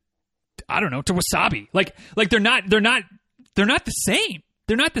I don't know, to wasabi. Like they're not the same.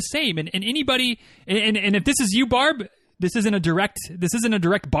 They're not the same. And anybody, and if this is you, Barb, this isn't a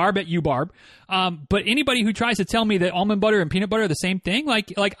direct barb at you, Barb. But anybody who tries to tell me that almond butter and peanut butter are the same thing,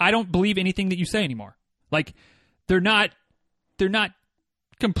 like I don't believe anything that you say anymore. Like they're not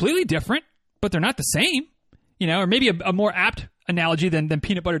completely different, but they're not the same. Or maybe a more apt analogy than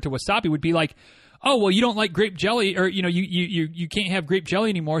peanut butter to wasabi would be like, oh, well, you don't like grape jelly, or you can't have grape jelly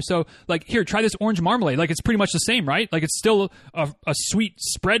anymore. So like, here, try this orange marmalade. Like it's pretty much the same, right? Like it's still a sweet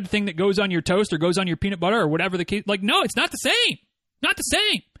spread thing that goes on your toast or goes on your peanut butter or whatever the case. Like, no, it's not the same. Not the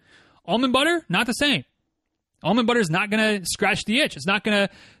same. Almond butter, not the same. Almond butter is not going to scratch the itch. It's not going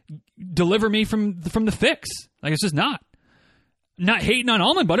to deliver me from the fix. Like it's just not. Not hating on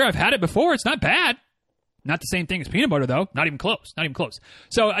almond butter. I've had it before. It's not bad. Not the same thing as peanut butter, though. Not even close. Not even close.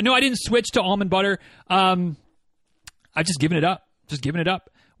 So, no, I didn't switch to almond butter. I've just given it up. Just giving it up.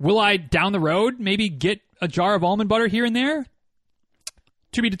 Will I, down the road, maybe get a jar of almond butter here and there?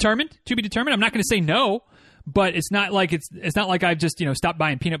 To be determined. To be determined. I'm not going to say no, but it's not like I've just, stopped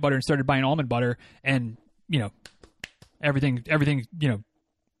buying peanut butter and started buying almond butter and, everything,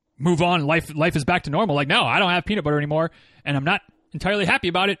 move on. Life is back to normal. Like, no, I don't have peanut butter anymore, and I'm not entirely happy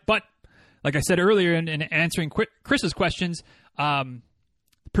about it, but like I said earlier in answering Chris's questions,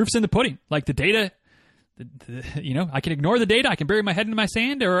 proof's in the pudding. Like the data, I can ignore the data. I can bury my head in my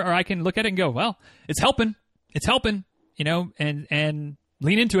sand, or I can look at it and go, well, it's helping. It's helping, and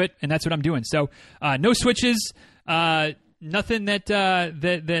lean into it. And that's what I'm doing. So no switches, nothing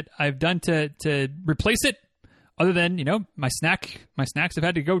that I've done to replace it other than, my snacks have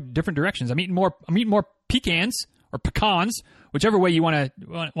had to go different directions. I'm eating more pecans or pecans, whichever way you want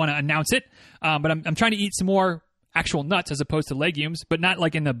to announce it. But I'm trying to eat some more actual nuts as opposed to legumes, but not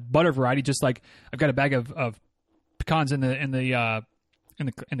like in the butter variety. Just like I've got a bag of pecans in the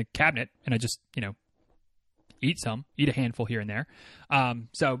cabinet, and I just eat a handful here and there.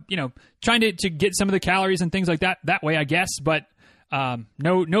 So trying to get some of the calories and things like that way, I guess. But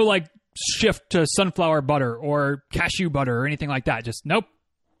no like shift to sunflower butter or cashew butter or anything like that. Just nope,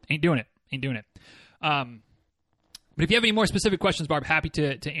 ain't doing it. But if you have any more specific questions, Barb, happy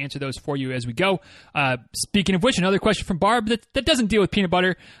to answer those for you as we go. Speaking of which, another question from Barb that doesn't deal with peanut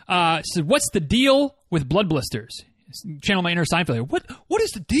butter. So what's the deal with blood blisters? Channel my inner Seinfeld here. What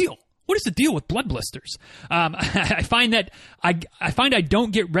is the deal? What is the deal with blood blisters? I find that I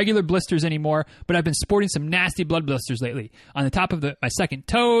don't get regular blisters anymore, but I've been sporting some nasty blood blisters lately. On the top of my second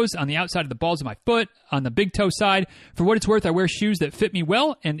toes, on the outside of the balls of my foot, on the big toe side. For what it's worth, I wear shoes that fit me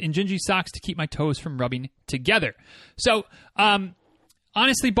well and Injinji socks to keep my toes from rubbing together. So,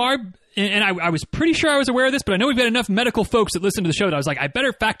 honestly, Barb, and I was pretty sure I was aware of this, but I know we've got enough medical folks that listen to the show that I was like, I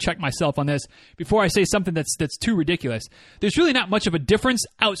better fact check myself on this before I say something that's too ridiculous. There's really not much of a difference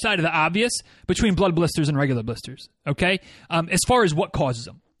outside of the obvious between blood blisters and regular blisters, okay? As far as what causes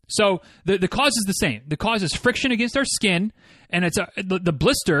them. So the cause is the same. The cause is friction against our skin, and it's the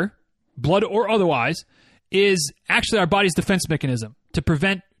blister, blood or otherwise, is actually our body's defense mechanism to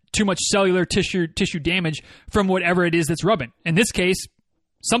prevent too much cellular tissue damage from whatever it is that's rubbing. In this case,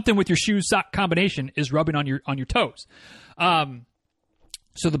 something with your shoe-sock combination is rubbing on your toes.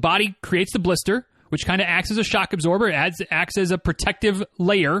 So the body creates the blister, which kind of acts as a shock absorber. It acts as a protective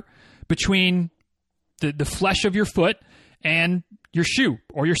layer between the flesh of your foot and your shoe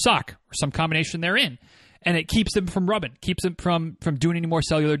or your sock or some combination therein. And it keeps them from rubbing, keeps them from doing any more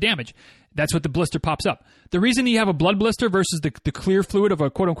cellular damage. That's what the blister pops up. The reason you have a blood blister versus the clear fluid of a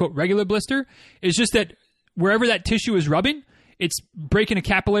quote-unquote regular blister is just that wherever that tissue is rubbing, it's breaking a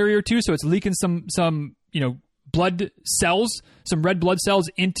capillary or two, so it's leaking some blood cells, some red blood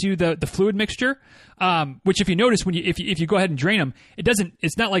cells into the fluid mixture. Which, if you notice, if you go ahead and drain them,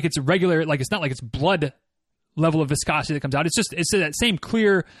 it's not like it's a regular, like it's not like it's blood level of viscosity that comes out. It's that same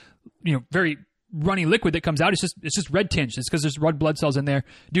clear, very runny liquid that comes out. It's just red tinged. It's because there's red blood cells in there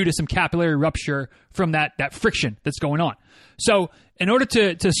due to some capillary rupture from that friction that's going on. So, in order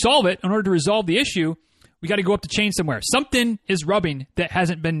to solve it, in order to resolve the issue, we got to go up the chain somewhere. Something is rubbing that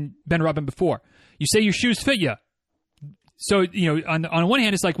hasn't been rubbing before. You say your shoes fit you. So, on one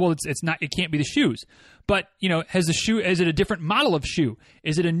hand, it's like, well, it's not, it can't be the shoes. But, is it a different model of shoe?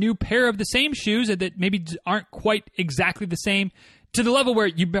 Is it a new pair of the same shoes that maybe aren't quite exactly the same to the level where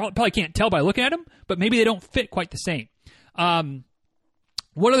you probably can't tell by looking at them, but maybe they don't fit quite the same?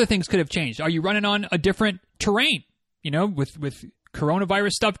 What other things could have changed? Are you running on a different terrain? With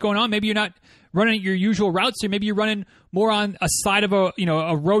coronavirus stuff going on, maybe you're not running your usual routes, or maybe you're running more on a side of a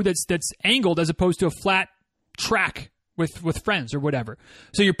road that's angled as opposed to a flat track with friends or whatever.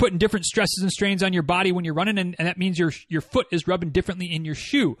 So you're putting different stresses and strains on your body when you're running, and that means your foot is rubbing differently in your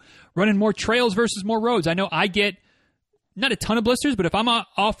shoe. Running more trails versus more roads. I know I get not a ton of blisters, but if I'm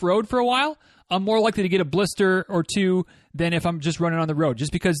off-road for a while, I'm more likely to get a blister or two than if I'm just running on the road,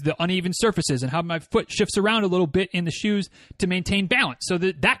 just because the uneven surfaces and how my foot shifts around a little bit in the shoes to maintain balance. So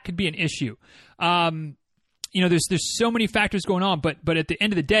that could be an issue. There's so many factors going on, but at the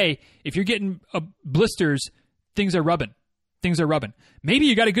end of the day, if you're getting blisters, things are rubbing. Maybe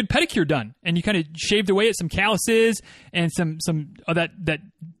you got a good pedicure done and you kind of shaved away at some calluses and some of that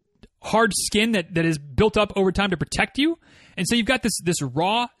hard skin that is built up over time to protect you. And so you've got this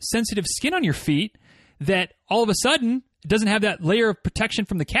raw, sensitive skin on your feet that all of a sudden doesn't have that layer of protection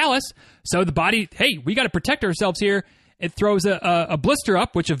from the callus. So the body, hey, we got to protect ourselves here. It throws a blister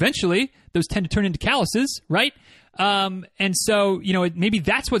up, which eventually those tend to turn into calluses, right? And so, maybe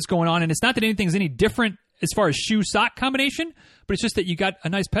that's what's going on. And it's not that anything's any different as far as shoe-sock combination, but it's just that you got a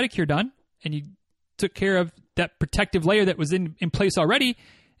nice pedicure done and you took care of that protective layer that was in place already.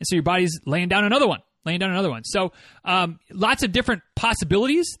 And so your body's laying down another one. So lots of different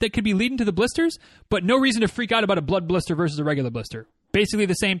possibilities that could be leading to the blisters, but no reason to freak out about a blood blister versus a regular blister. Basically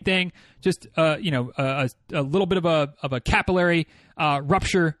the same thing, just a little bit of a capillary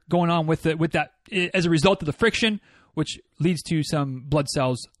rupture going on with that as a result of the friction, which leads to some blood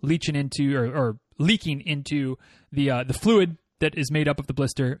cells leaching into or leaking into the fluid that is made up of the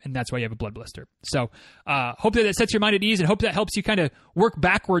blister, and that's why you have a blood blister. So hope that sets your mind at ease, and hope that helps you kind of work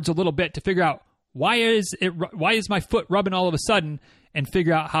backwards a little bit to figure out why is my foot rubbing all of a sudden, and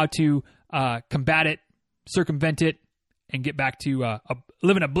figure out how to combat it, circumvent it, and get back to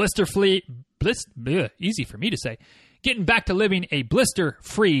living a blister-free, easy for me to say, getting back to living a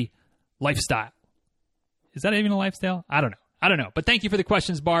blister-free lifestyle. Is that even a lifestyle? I don't know. But thank you for the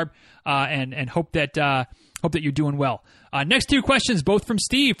questions, Barb, and hope that you're doing well. Next two questions, both from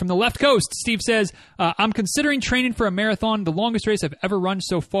Steve from the left coast. Steve says, I'm considering training for a marathon. The longest race I've ever run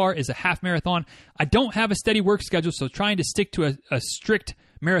so far is a half marathon. I don't have a steady work schedule, so trying to stick to a strict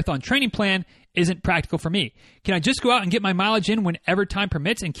marathon training plan isn't practical for me. Can I just go out and get my mileage in whenever time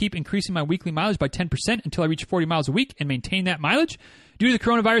permits and keep increasing my weekly mileage by 10% until I reach 40 miles a week and maintain that mileage? Due to the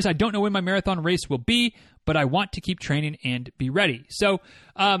coronavirus, I don't know when my marathon race will be, but I want to keep training and be ready. So,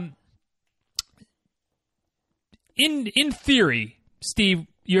 in theory, Steve,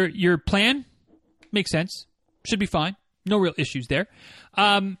 your plan makes sense. Should be fine. No real issues there.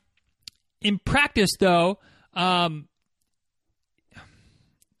 In practice, though,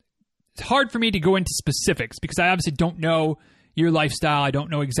 it's hard for me to go into specifics because I obviously don't know your lifestyle. I don't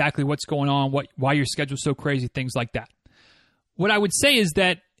know exactly what's going on, why your schedule's so crazy, things like that. What I would say is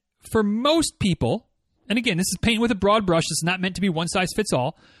that for most people, and again, this is painting with a broad brush. It's not meant to be one size fits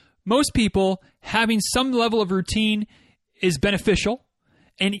all. Most people having some level of routine is beneficial.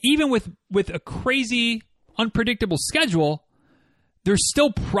 And even with a crazy, unpredictable schedule, there's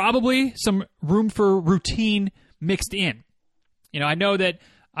still probably some room for routine mixed in. I know that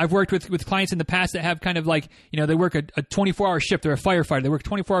I've worked with clients in the past that have kind of like, they work a 24-hour shift. They're a firefighter. They work a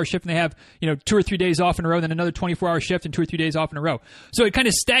 24-hour shift and they have, 2 or 3 days off in a row, then another 24-hour shift and 2 or 3 days off in a row. So it kind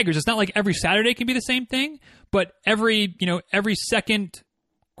of staggers. It's not like every Saturday can be the same thing, but every second,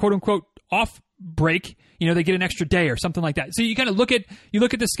 quote unquote, off break, they get an extra day or something like that. So you kind of look at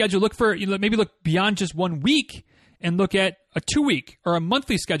the schedule, maybe look beyond just 1 week and look at a 2-week or a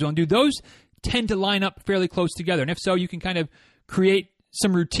monthly schedule, and do those tend to line up fairly close together. And if so, you can kind of create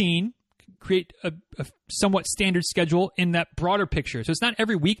some routine, create a somewhat standard schedule in that broader picture. So it's not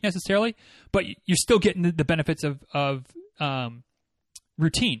every week necessarily, but you're still getting the benefits of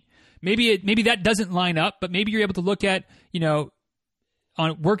routine. Maybe that doesn't line up, but maybe you're able to look at,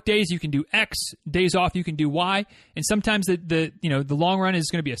 on work days you can do X, days off you can do Y, and sometimes the long run is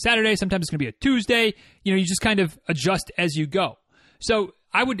going to be a Saturday, sometimes it's going to be a Tuesday. You just kind of adjust as you go. So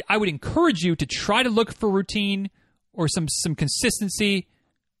I would encourage you to try to look for routine or some consistency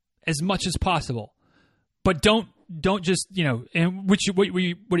as much as possible, but don't just and what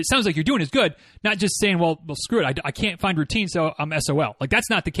it sounds like you're doing is good. Not just saying, well, screw it, I can't find routine, so I'm SOL. Like that's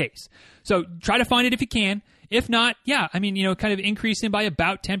not the case. So try to find it if you can. If not, kind of increasing by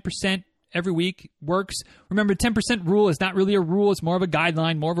about 10% every week works. Remember, 10% rule is not really a rule; it's more of a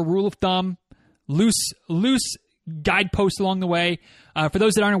guideline, more of a rule of thumb, loose guideposts along the way. For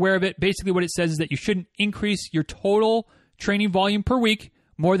those that aren't aware of it, basically what it says is that you shouldn't increase your total training volume per week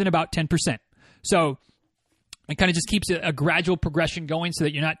more than about 10%. So it kind of just keeps a gradual progression going so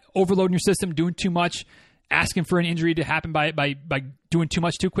that you're not overloading your system, doing too much, asking for an injury to happen by doing too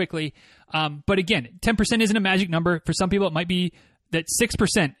much too quickly. But again, 10% isn't a magic number. For some people, it might be that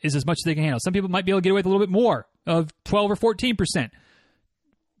 6% is as much as they can handle. Some people might be able to get away with a little bit more of 12 or 14%.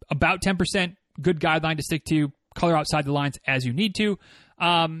 About 10%, good guideline to stick to. Color outside the lines as you need to.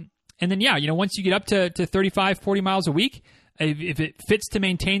 And then, once you get up to 35, 40 miles a week, if it fits to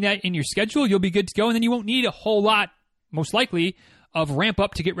maintain that in your schedule, you'll be good to go. And then you won't need a whole lot, most likely, of ramp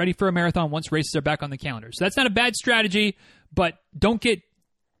up to get ready for a marathon once races are back on the calendar. So that's not a bad strategy, but don't get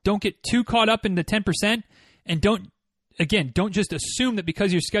too caught up in the 10%, and don't just assume that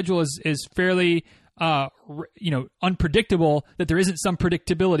because your schedule is fairly unpredictable, that there isn't some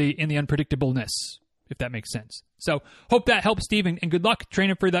predictability in the unpredictableness, if that makes sense. So hope that helps, Steve, and good luck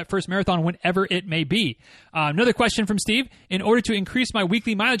training for that first marathon whenever it may be. Another question from Steve. In order to increase my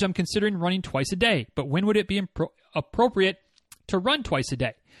weekly mileage, I'm considering running twice a day, but when would it be appropriate to run twice a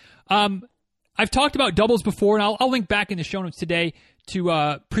day? I've talked about doubles before, and I'll link back in the show notes today to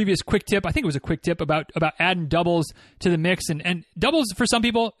a previous quick tip. I think it was a quick tip about adding doubles to the mix, and doubles for some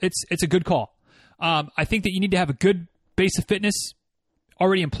people, it's a good call. I think that you need to have a good base of fitness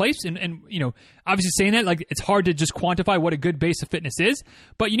already in place, and obviously saying that, like, it's hard to just quantify what a good base of fitness is,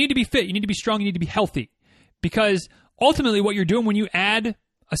 but you need to be fit, you need to be strong, you need to be healthy, because ultimately what you're doing when you add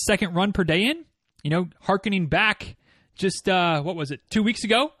a second run per day in, hearkening back just 2 weeks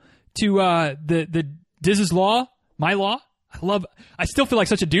ago to the Diz's law, my law. I still feel like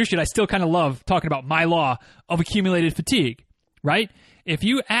such a douche, and I still kind of love talking about my law of accumulated fatigue, right? If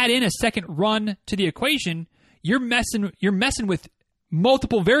you add in a second run to the equation, you're messing with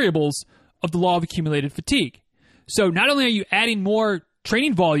multiple variables of the law of accumulated fatigue. So not only are you adding more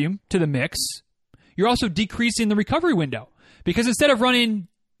training volume to the mix, you're also decreasing the recovery window, because instead of running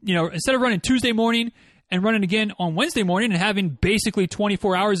Tuesday morning and running again on Wednesday morning and having basically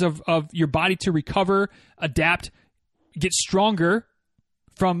 24 hours of your body to recover, adapt, get stronger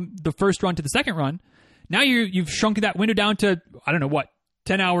from the first run to the second run, now you've shrunk that window down to,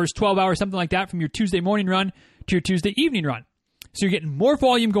 10 hours, 12 hours, something like that, from your Tuesday morning run to your Tuesday evening run. So you're getting more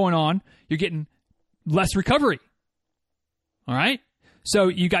volume going on. You're getting less recovery. All right? So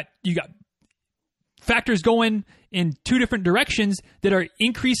you got factors going in two different directions that are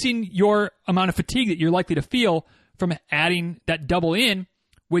increasing your amount of fatigue that you're likely to feel from adding that double in,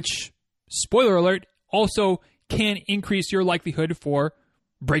 which, spoiler alert, also can increase your likelihood for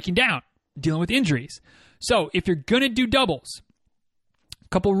breaking down, dealing with injuries. So if you're going to do doubles, a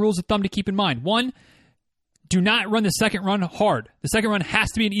couple of rules of thumb to keep in mind. One, do not run the second run hard. The second run has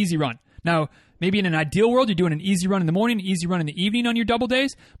to be an easy run. Now, maybe in an ideal world, you're doing an easy run in the morning, an easy run in the evening on your double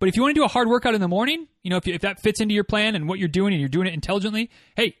days. But if you want to do a hard workout in the morning, if that fits into your plan and what you're doing, and you're doing it intelligently,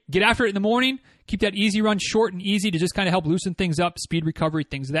 hey, get after it in the morning. Keep that easy run short and easy to just kind of help loosen things up, speed recovery,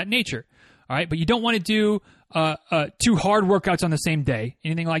 things of that nature. All right, but you don't want to do 2 hard workouts on the same day,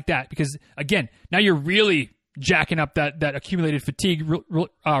 anything like that, because again, now you're really jacking up that accumulated fatigue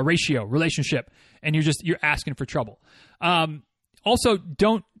relationship, and you're asking for trouble. Also,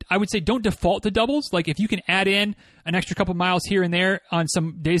 don't default to doubles. Like, if you can add in an extra couple miles here and there on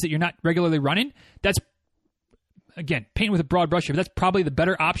some days that you're not regularly running, that's, again, painting with a broad brush here, but that's probably the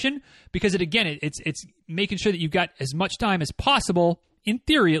better option, because it's making sure that you've got as much time as possible, in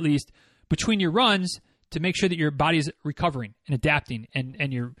theory at least, between your runs to make sure that your body's recovering and adapting,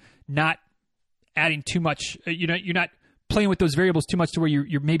 and you're not adding too much. You're not playing with those variables too much to where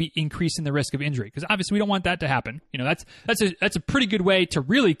you're maybe increasing the risk of injury, because obviously we don't want that to happen. That's a pretty good way to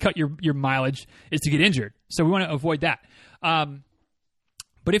really cut your mileage, is to get injured. So we want to avoid that.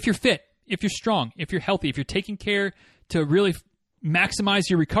 But if you're fit, if you're strong, if you're healthy, if you're taking care to really maximize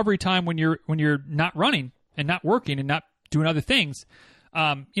your recovery time when you're not running and not working and not doing other things,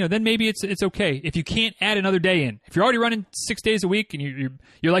 then maybe it's okay. If you can't add another day in, if you're already running 6 days a week and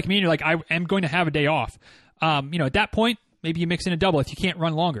you're like me and you're like, I am going to have a day off, at that point, maybe you mix in a double if you can't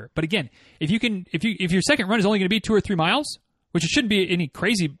run longer. But again, if your second run is only going to be 2 or 3 miles, which it shouldn't be any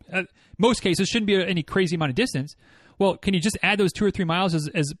crazy, most cases shouldn't be any crazy amount of distance. Well, can you just add those 2 or 3 miles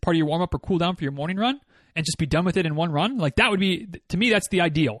as part of your warm up or cool down for your morning run and just be done with it in one run? Like, that would be, to me, that's the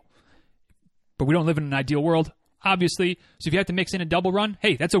ideal. But we don't live in an ideal world, obviously. So if you have to mix in a double run,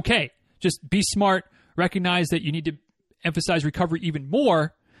 hey, that's okay. Just be smart. Recognize that you need to emphasize recovery even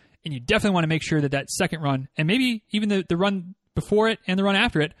more. And you definitely want to make sure that second run, and maybe even the run before it and the run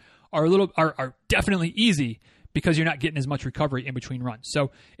after it, are definitely easy, because you're not getting as much recovery in between runs.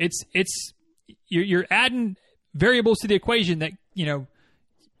 So you're adding variables to the equation that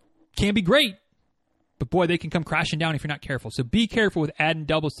can be great, but boy, they can come crashing down if you're not careful. So be careful with adding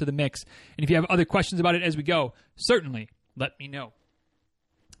doubles to the mix. And if you have other questions about it as we go, certainly let me know.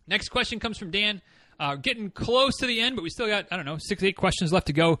 Next question comes from Dan. Getting close to the end, but we still got, 6 to 8 questions left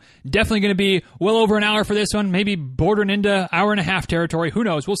to go. Definitely going to be well over an hour for this one, maybe bordering into hour and a half territory. Who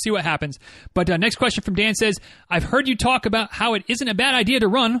knows? We'll see what happens. But next question from Dan says, I've heard you talk about how it isn't a bad idea to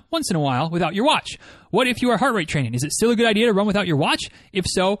run once in a while without your watch. What if you are heart rate training? Is it still a good idea to run without your watch? If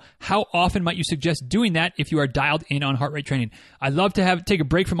so, how often might you suggest doing that if you are dialed in on heart rate training? I'd love to take a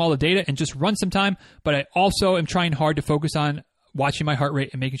break from all the data and just run some time, but I also am trying hard to focus on watching my heart rate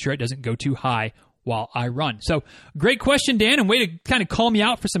and making sure it doesn't go too high while I run. So great question, Dan, and way to kind of call me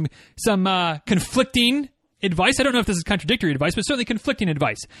out for some conflicting advice. I don't know if this is contradictory advice, but certainly conflicting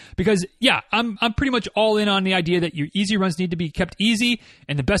advice. Because yeah, I'm pretty much all in on the idea that your easy runs need to be kept easy,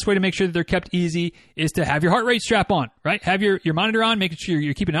 and the best way to make sure that they're kept easy is to have your heart rate strap on, right? Have your monitor on, making sure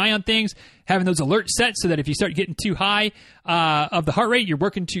you're keeping an eye on things, having those alerts set so that if you start getting too high of the heart rate, your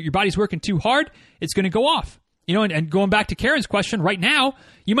body's working too hard, it's going to go off. And going back to Karen's question, right now,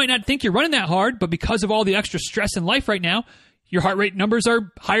 you might not think you're running that hard, but because of all the extra stress in life right now, your heart rate numbers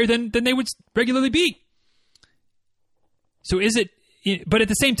are higher than they would regularly be. So but at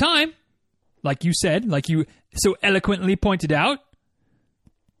the same time, like you said, like you so eloquently pointed out,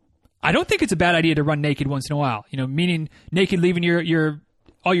 I don't think it's a bad idea to run naked once in a while, meaning naked, leaving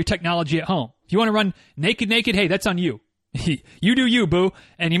all your technology at home. If you want to run naked, hey, that's on you. You do you, boo.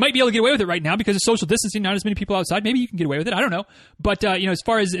 And you might be able to get away with it right now because of social distancing, not as many people outside. Maybe you can get away with it. I don't know. But, as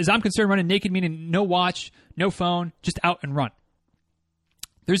far as I'm concerned, running naked, meaning no watch, no phone, just out and run.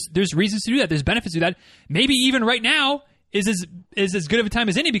 There's reasons to do that. There's benefits to that. Maybe even right now is as good of a time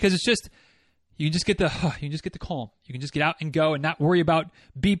as any because it's just, you can just get the calm. You can just get out and go and not worry about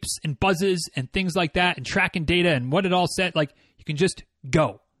beeps and buzzes and things like that and tracking data and what it all said. Like, you can just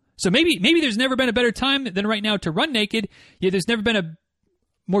go. So maybe there's never been a better time than right now to run naked. Yeah, there's never been a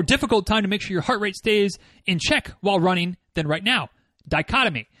more difficult time to make sure your heart rate stays in check while running than right now.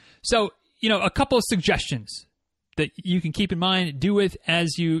 Dichotomy. So, a couple of suggestions that you can keep in mind, do with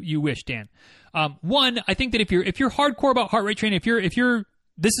as you wish, Dan. One, I think that if you're hardcore about heart rate training, if you're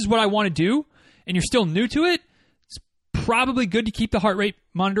this is what I want to do, and you're still new to it, it's probably good to keep the heart rate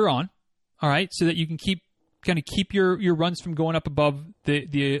monitor on. All right, so that you can keep your runs from going up above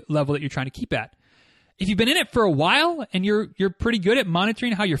the level that you're trying to keep at. If you've been in it for a while and you're pretty good at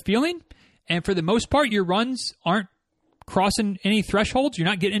monitoring how you're feeling, and for the most part your runs aren't crossing any thresholds, you're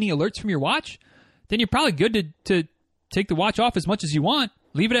not getting any alerts from your watch, then you're probably good to take the watch off as much as you want,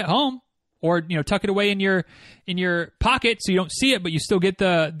 leave it at home, or tuck it away in your pocket so you don't see it, but you still get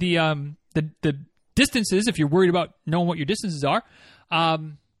the distances if you're worried about knowing what your distances are,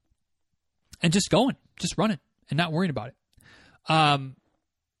 and just running and not worrying about it.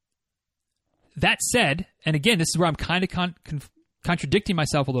 That said, and again, this is where I'm kind of contradicting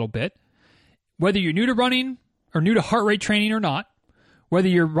myself a little bit. Whether you're new to running or new to heart rate training or not, whether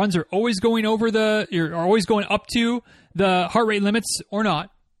your runs are always going are always going up to the heart rate limits or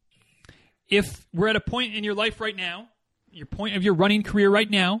not, if we're at a point in your life right now, your point of your running career right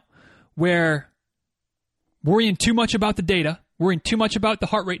now, where worrying too much about the data, worrying too much about the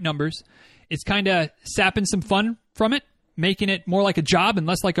heart rate numbers, it's kind of sapping some fun from it, making it more like a job and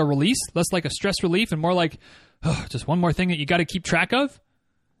less like a release, less like a stress relief, and more like just one more thing that you got to keep track of,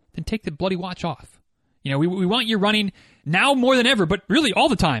 then take the bloody watch off. We want your running now more than ever, but really all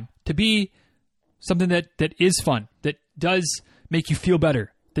the time, to be something that is fun, that does make you feel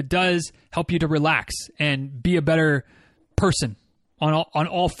better, that does help you to relax and be a better person on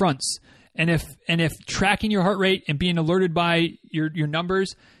all fronts. And if tracking your heart rate and being alerted by your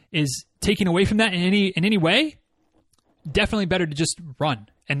numbers is taking away from that in any way, definitely better to just run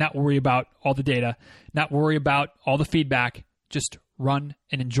and not worry about all the data, not worry about all the feedback, just run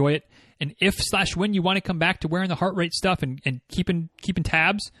and enjoy it. And if/when you want to come back to wearing the heart rate stuff and keeping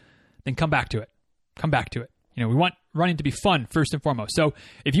tabs, then come back to it. Come back to it. We want running to be fun first and foremost. So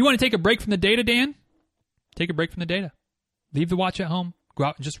if you want to take a break from the data, Dan, take a break from the data. Leave the watch at home. Go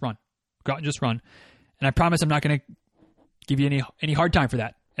out and just run. Go out and just run. And I promise I'm not going to give you any hard time for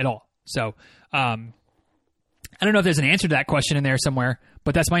that at all. So I don't know if there's an answer to that question in there somewhere,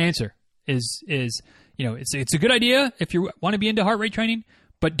 but that's my answer. Is it's a good idea if you want to be into heart rate training,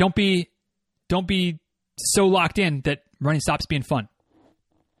 but don't be so locked in that running stops being fun.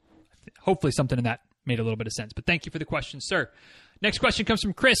 Hopefully something in that made a little bit of sense. But thank you for the question, sir. Next question comes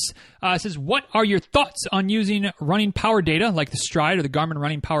from Chris. It says, what are your thoughts on using running power data like the Stride or the Garmin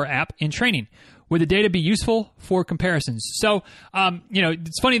Running Power app in training? Would the data be useful for comparisons? So,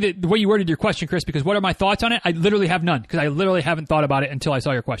 it's funny that the way you worded your question, Chris, because what are my thoughts on it? I literally have none, because I literally haven't thought about it until I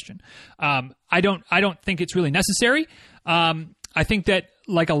saw your question. I don't think it's really necessary. I think that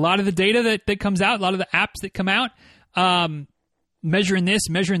like a lot of the data that comes out, a lot of the apps that come out, measuring this,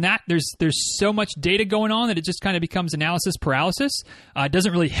 measuring that. There's so much data going on that it just kind of becomes analysis paralysis. It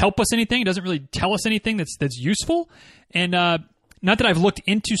doesn't really help us anything. It doesn't really tell us anything that's useful. And not that I've looked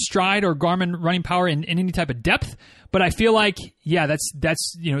into Stride or Garmin running power in any type of depth, but I feel like, yeah,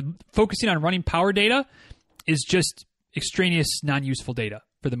 that's focusing on running power data is just extraneous, non-useful data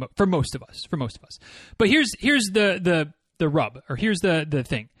for most of us. But here's the rub, or here's the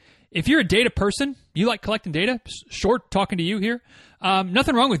thing. If you're a data person, you like collecting data, Short talking to you here,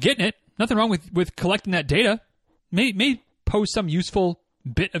 nothing wrong with getting it. Nothing wrong with collecting that data. May pose some useful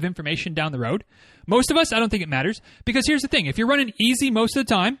bit of information down the road. Most of us, I don't think it matters, because here's the thing. If you're running easy most of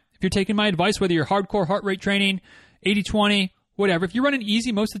the time, if you're taking my advice, whether you're hardcore heart rate training, 80-20, whatever, if you're running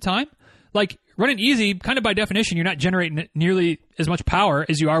easy most of the time, like running easy, kind of by definition, you're not generating nearly as much power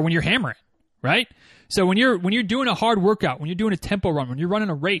as you are when you're hammering, right? So when you're doing a hard workout, when you're doing a tempo run, when you're running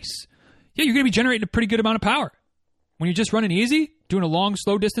a race, yeah, you're going to be generating a pretty good amount of power. When you're just running easy, doing a long,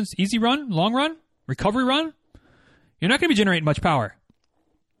 slow distance, easy run, long run, recovery run, you're not going to be generating much power.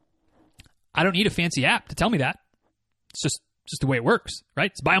 I don't need a fancy app to tell me that. It's just the way it works,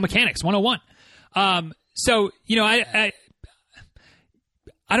 right? It's biomechanics 101. So,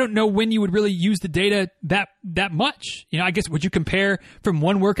 I don't know when you would really use the data that much. I guess, would you compare from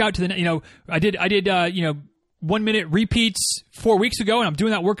one workout to the, I did 1 minute repeats 4 weeks ago, and I'm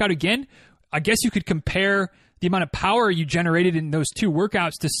doing that workout again. I guess you could compare the amount of power you generated in those two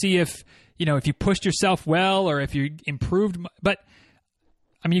workouts to see if you pushed yourself well or if you improved. But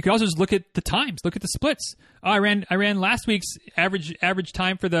I mean, you could also just look at the times, look at the splits. I ran last week's average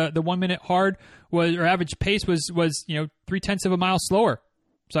time for the 1 minute hard or average pace was 0.3 of a mile slower.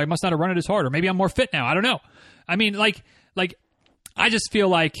 So I must not have run it as hard, or maybe I'm more fit now. I don't know. I mean, like I just feel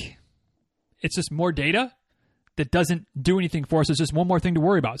like it's just more data that doesn't do anything for us. It's just one more thing to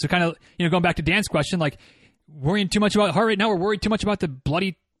worry about. So kind of, going back to Dan's question, like worrying too much about heart rate. Now we're worried too much about the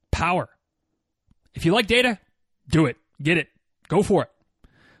bloody power. If you like data, do it. Get it. Go for it.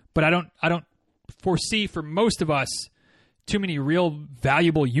 But I don't foresee for most of us too many real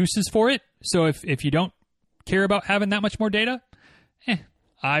valuable uses for it. So if you don't care about having that much more data,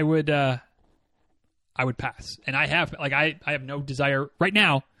 I would pass. And I have no desire right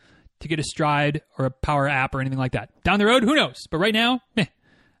now to get a Stride or a Power app or anything like that. Down the road, who knows? But right now,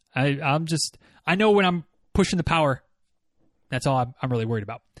 I know when I'm pushing the power. That's all I'm really worried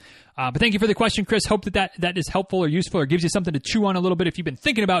about. But thank you for the question, Chris. Hope that is helpful or useful or gives you something to chew on a little bit if you've been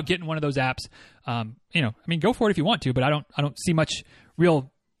thinking about getting one of those apps. Go for it if you want to, but I don't see much real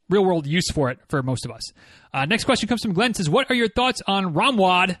world use for it for most of us. Next question comes from Glenn. Says, what are your thoughts on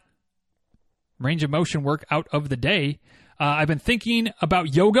ROMWOD, range of motion workout of the day? I've been thinking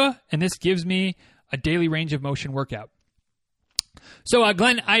about yoga, and this gives me a daily range of motion workout. So,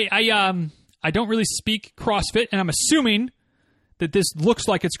 Glenn, I don't really speak CrossFit, and I'm assuming that this looks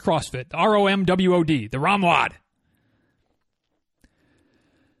like it's CrossFit, the ROMWOD, the ROMWOD.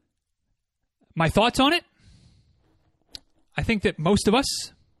 My thoughts on it? I think that most of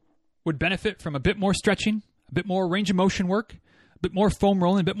us would benefit from a bit more stretching, a bit more range of motion work, a bit more foam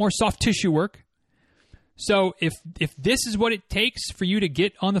rolling, a bit more soft tissue work. So if this is what it takes for you to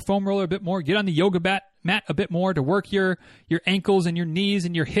get on the foam roller a bit more, get on the yoga mat a bit more, to work your ankles and your knees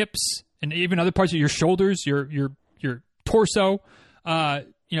and your hips and even other parts of your shoulders, your torso,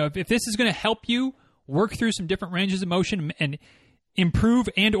 if this is going to help you work through some different ranges of motion and improve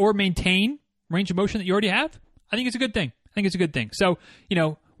and or maintain range of motion that you already have, I think it's a good thing. So,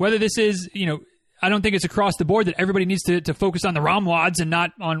 whether this is, I don't think it's across the board that everybody needs to focus on the ROMWODs and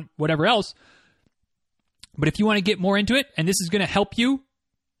not on whatever else. But if you want to get more into it and this is going to help you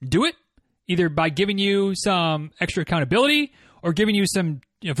do it, either by giving you some extra accountability or giving you some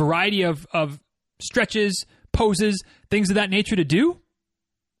variety of stretches, poses, things of that nature to do,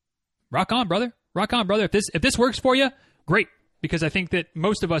 rock on, brother. Rock on, brother. If this works for you, great. Because I think that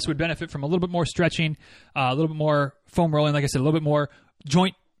most of us would benefit from a little bit more stretching, a little bit more foam rolling, like I said, a little bit more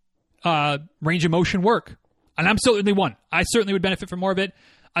joint range of motion work. And I'm certainly one. I certainly would benefit from more of it.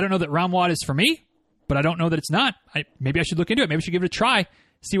 I don't know that ROMWOD is for me, but I don't know that it's not. Maybe I should look into it. Maybe I should give it a try,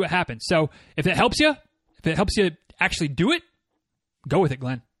 see what happens. So if it helps you actually do it, go with it,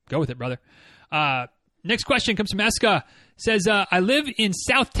 Glenn. Go with it, brother. Next question comes from Eska. Says, I live in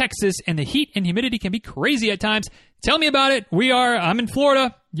South Texas, and the heat and humidity can be crazy at times. Tell me about it. I'm in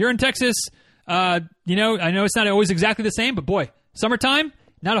Florida. You're in Texas. I know it's not always exactly the same, but boy, summertime,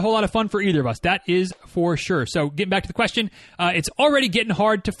 not a whole lot of fun for either of us. That is for sure. So getting back to the question, it's already getting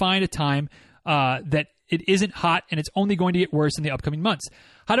hard to find a time that it isn't hot, and it's only going to get worse in the upcoming months.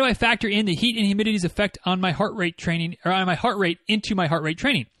 How do I factor in the heat and humidity's effect on my heart rate training, or on my heart rate into my heart rate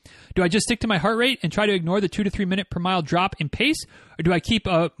training? Do I just stick to my heart rate and try to ignore the 2 to 3 minute per mile drop in pace? Or do I keep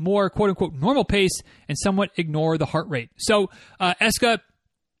a more quote unquote normal pace and somewhat ignore the heart rate? So, Eska,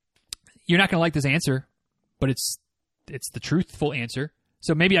 you're not going to like this answer, but it's the truthful answer.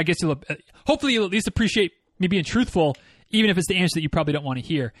 So maybe I guess hopefully you'll at least appreciate me being truthful, even if it's the answer that you probably don't want to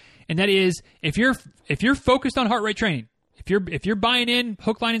hear. And that is, if you're focused on heart rate training, if you're buying in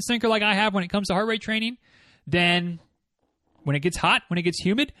hook, line, and sinker like I have when it comes to heart rate training, then when it gets hot, when it gets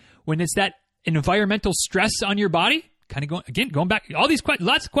humid, when it's that environmental stress on your body, kind of going back, all these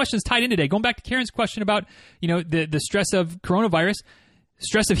lots of questions tied in today. Going back to Karen's question about the stress of coronavirus,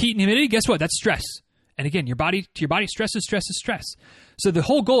 stress of heat and humidity. Guess what? That's stress. And again, your body, stress is stress. So the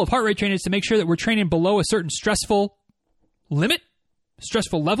whole goal of heart rate training is to make sure that we're training below a certain stressful limit,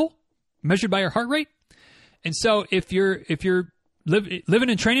 stressful level, measured by our heart rate. And so if you're living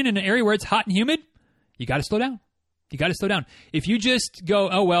and training in an area where it's hot and humid, you got to slow down. If you just go,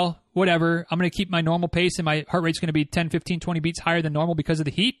 oh, well, whatever, I'm going to keep my normal pace and my heart rate's going to be 10, 15, 20 beats higher than normal because of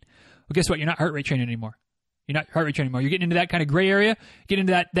the heat, well, guess what? You're not heart rate training anymore. You're getting into that kind of gray area, getting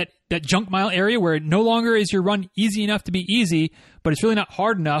into that junk mile area where no longer is your run easy enough to be easy, but it's really not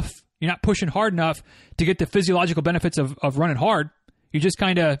hard enough. You're not pushing hard enough to get the physiological benefits of running hard. You're just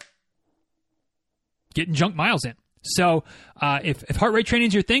kind of getting junk miles in. So if heart rate training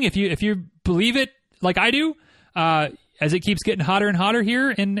is your thing, if you believe it like I do, as it keeps getting hotter and hotter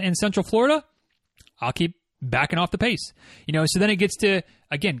here in Central Florida, I'll keep backing off the pace. So then it gets to,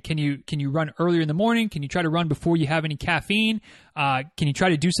 again, can you run earlier in the morning? Can you try to run before you have any caffeine? Can you try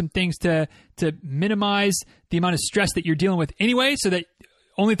to do some things to minimize the amount of stress that you're dealing with anyway, so that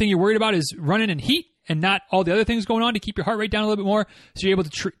only thing you're worried about is running in heat and not all the other things going on to keep your heart rate down a little bit more, so you're able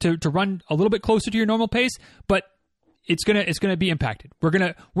to run a little bit closer to your normal pace, but it's gonna be impacted.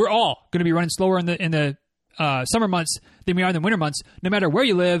 We're all gonna be running slower in the summer months than we are in the winter months, no matter where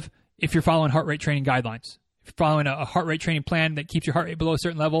you live. If you're following heart rate training guidelines, if you're following a heart rate training plan that keeps your heart rate below a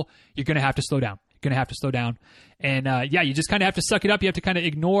certain level, you're gonna have to slow down. And you just kind of have to suck it up. You have to kind of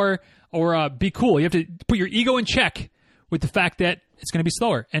ignore or be cool. You have to put your ego in check with the fact that it's going to be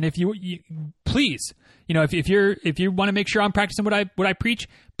slower. And if you please, if you want to make sure I'm practicing what I preach,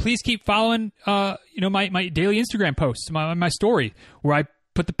 please keep following, my daily Instagram posts, my story, where I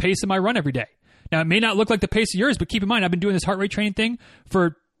put the pace of my run every day. Now, it may not look like the pace of yours, but keep in mind, I've been doing this heart rate training thing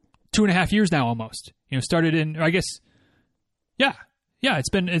for 2.5 years now, almost. Started in, I guess, it's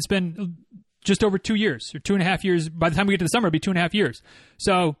been just over 2 years, or 2.5 years. By the time we get to the summer, it'll be 2.5 years.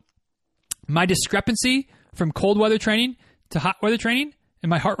 So my discrepancy from cold weather training to hot weather training and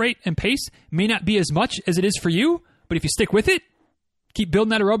my heart rate and pace may not be as much as it is for you, but if you stick with it, keep building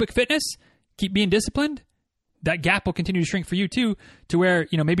that aerobic fitness, keep being disciplined, that gap will continue to shrink for you too, to where,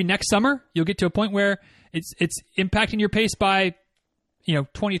 maybe next summer you'll get to a point where it's impacting your pace by,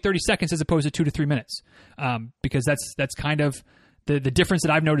 20, 30 seconds as opposed to 2 to 3 minutes. Because that's kind of the difference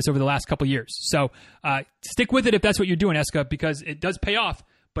that I've noticed over the last couple of years. So stick with it if that's what you're doing, Eska, because it does pay off,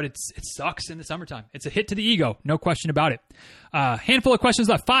 but it sucks in the summertime. It's a hit to the ego, no question about it. Handful of questions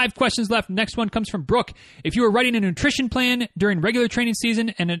left, 5 questions left. Next one comes from Brooke. If you were writing a nutrition plan during regular training season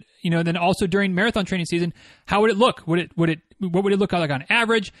and then also during marathon training season, how would it look? What would it look like on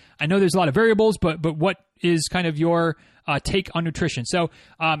average? I know there's a lot of variables, but what is kind of your take on nutrition? So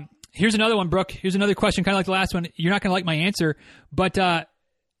here's another one, Brooke. Here's another question, kind of like the last one. You're not going to like my answer, but I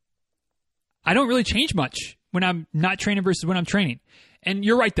don't really change much when I'm not training versus when I'm training. And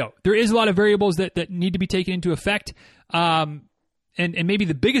you're right, though. There is a lot of variables that need to be taken into effect. And maybe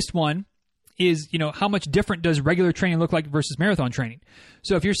the biggest one is, how much different does regular training look like versus marathon training?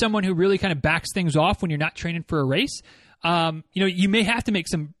 So if you're someone who really kind of backs things off when you're not training for a race, you may have to make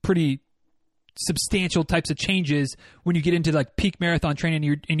some pretty substantial types of changes when you get into like peak marathon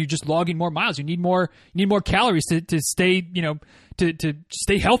training and you're just logging more miles. You need more calories to stay, to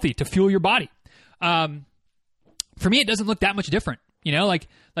stay healthy, to fuel your body. For me, it doesn't look that much different. Like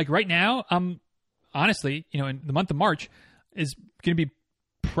right now, honestly, in the month of March is going to be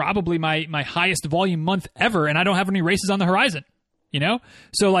probably my highest volume month ever, and I don't have any races on the horizon,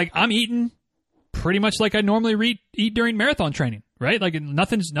 So like I'm eating pretty much like I normally eat during marathon training, right? Like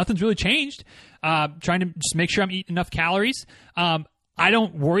nothing's really changed. Trying to just make sure I'm eating enough calories. I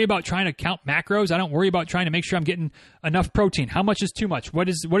don't worry about trying to count macros. I don't worry about trying to make sure I'm getting enough protein. How much is too much? What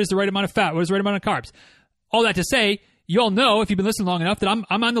is the right amount of fat? What is the right amount of carbs? All that to say, you all know, if you've been listening long enough, that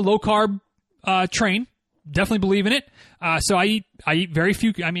I'm on the low carb train. Definitely believe in it. So I eat very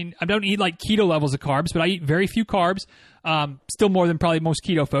few. I mean, I don't eat like keto levels of carbs, but I eat very few carbs. Still more than probably most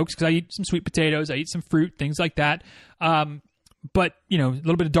keto folks, because I eat some sweet potatoes, I eat some fruit, things like that. but a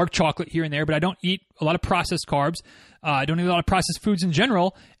little bit of dark chocolate here and there, but I don't eat a lot of processed carbs. I don't eat a lot of processed foods in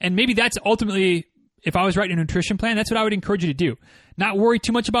general. And maybe that's ultimately, if I was writing a nutrition plan, that's what I would encourage you to do. Not worry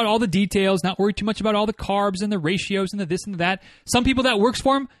too much about all the details, not worry too much about all the carbs and the ratios and the this and the that. Some people that works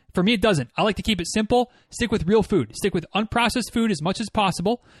for them. For me, it doesn't. I like to keep it simple. Stick with real food. Stick with unprocessed food as much as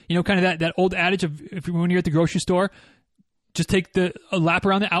possible. Kind of that old adage of when you're at the grocery store, just take a lap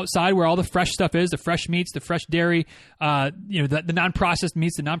around the outside where all the fresh stuff is, the fresh meats, the fresh dairy, the non-processed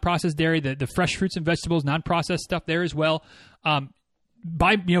meats, the non-processed dairy, the fresh fruits and vegetables, non-processed stuff there as well.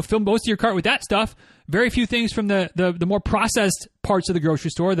 Fill most of your cart with that stuff. Very few things from the more processed parts of the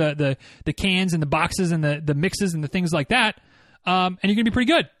grocery store, the cans and the boxes and the mixes and the things like that. And you're going to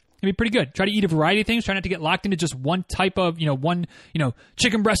be pretty good. Try to eat a variety of things. Try not to get locked into just one type of,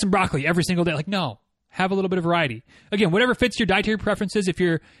 chicken breast and broccoli every single day. Like, no, have a little bit of variety. Again, whatever fits your dietary preferences. If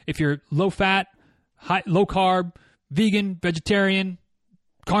you're low fat, low carb, vegan, vegetarian,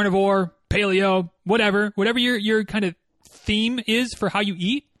 carnivore, paleo, whatever your kind of theme is for how you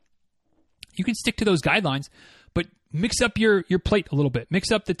eat, you can stick to those guidelines, but mix up your plate a little bit.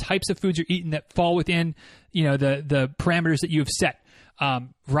 Mix up the types of foods you're eating that fall within, the parameters that you have set.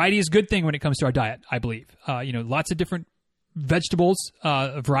 Variety is a good thing when it comes to our diet, I believe. Lots of different vegetables,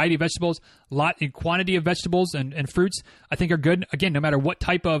 a variety of vegetables, quantity of vegetables and fruits, I think are good. Again, no matter what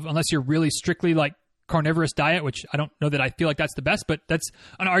type of, unless you're really strictly like carnivorous diet, which I don't know that I feel like that's the best, but that's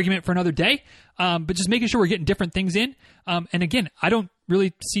an argument for another day. But just making sure we're getting different things in. And again, I don't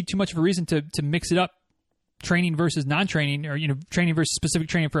really see too much of a reason to mix it up, training versus non-training, or training versus specific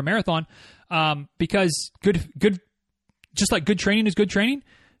training for a marathon, because good just like good training is good training,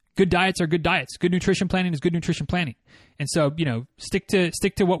 good diets are good diets. Good nutrition planning is good nutrition planning. And so, stick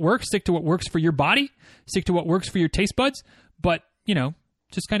to what works, stick to what works for your body, stick to what works for your taste buds, but,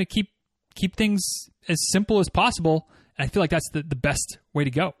 just kind of keep things as simple as possible. And I feel like that's the best way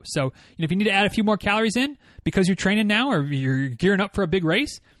to go. So, if you need to add a few more calories in because you're training now or you're gearing up for a big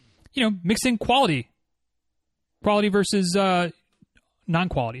race, mix in quality versus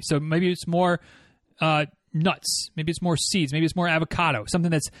non-quality. So maybe it's more nuts, maybe it's more seeds, maybe it's more avocado, something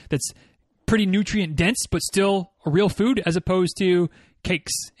that's pretty nutrient dense but still a real food, as opposed to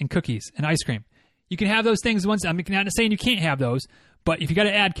cakes and cookies and ice cream. You can have those things once. I'm not saying you can't have those, but if you got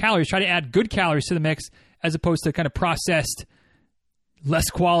to add calories, try to add good calories to the mix as opposed to kind of processed, less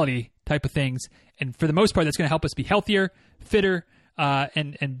quality type of things. And for the most part, that's going to help us be healthier, fitter,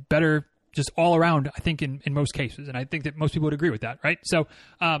 and better just all around, I think, in most cases. And I think that most people would agree with that, right? So,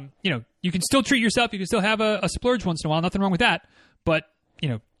 you can still treat yourself. You can still have a splurge once in a while. Nothing wrong with that. But,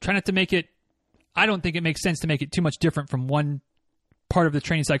 try not to make it, I don't think it makes sense to make it too much different from one part of the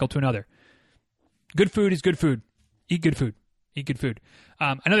training cycle to another. Good food is good food. Eat good food. Eat good food.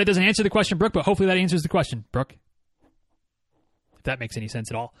 I know that doesn't answer the question, Brooke, but hopefully that answers the question, Brooke. If that makes any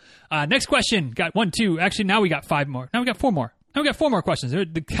sense at all. Next question. Got 1, 2. Actually, now we got 5 more. Now we got 4 more. Now we got 4 more questions.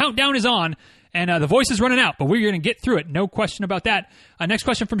 The countdown is on, and the voice is running out, but we're going to get through it. No question about that. Next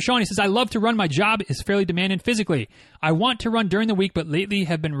question from Sean. He says, I love to run. My job is fairly demanding physically. I want to run during the week, but lately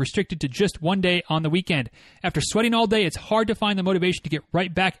have been restricted to just one day on the weekend. After sweating all day, it's hard to find the motivation to get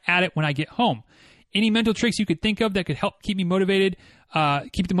right back at it when I get home. Any mental tricks you could think of that could help keep me motivated,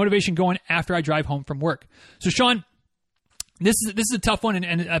 keep the motivation going after I drive home from work? So, Sean, this is a tough one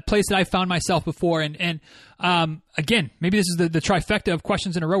and a place that I found myself before. And again, maybe this is the trifecta of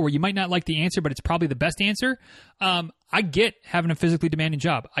questions in a row where you might not like the answer, but it's probably the best answer. I get having a physically demanding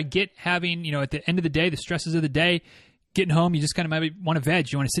job. I get having, at the end of the day, the stresses of the day, getting home, you just kind of maybe want to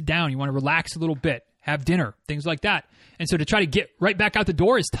veg. You want to sit down. You want to relax a little bit, have dinner, things like that. And so to try to get right back out the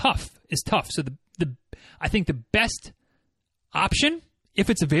door is tough. So I think the best option, if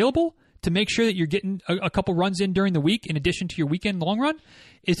it's available, to make sure that you're getting a couple runs in during the week in addition to your weekend long run,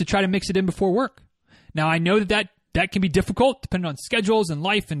 is to try to mix it in before work. Now, I know that can be difficult depending on schedules and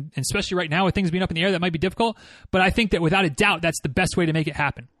life, and especially right now with things being up in the air, that might be difficult. But I think that without a doubt, that's the best way to make it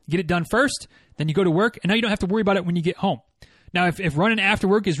happen. Get it done first, then you go to work, and now you don't have to worry about it when you get home. Now, if running after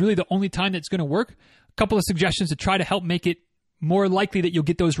work is really the only time that's going to work, a couple of suggestions to try to help make it more likely that you'll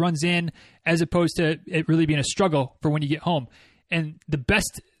get those runs in as opposed to it really being a struggle for when you get home. And the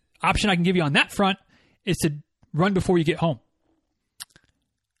best option I can give you on that front is to run before you get home.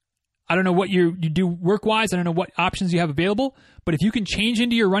 I don't know what you do work-wise. I don't know what options you have available. But if you can change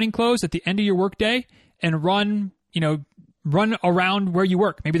into your running clothes at the end of your workday and run around where you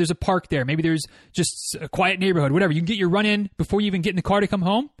work. Maybe there's a park there. Maybe there's just a quiet neighborhood, whatever. You can get your run in before you even get in the car to come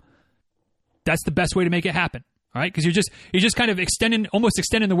home. That's the best way to make it happen. All right? Because you're just kind of almost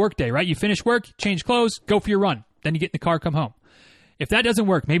extending the workday, right? You finish work, change clothes, go for your run. Then you get in the car, come home. If that doesn't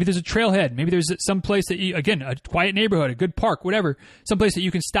work, maybe there's a trailhead. Maybe there's some place that you, again, a quiet neighborhood, a good park, whatever, some place that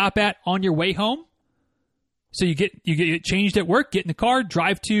you can stop at on your way home. So you get changed at work, get in the car,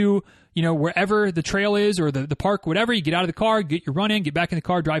 drive to, wherever the trail is or the park, whatever. You get out of the car, get your run in, get back in the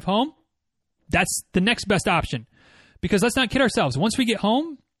car, drive home. That's the next best option. Because let's not kid ourselves. Once we get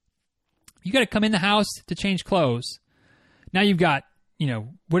home, you got to come in the house to change clothes. Now you've got,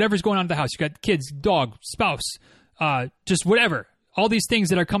 whatever's going on in the house. You got kids, dog, spouse, just whatever. All these things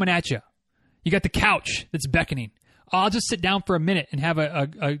that are coming at you. You got the couch that's beckoning. I'll just sit down for a minute and have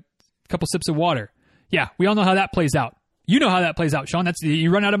a couple sips of water. Yeah, we all know how that plays out. You know how that plays out, Sean. You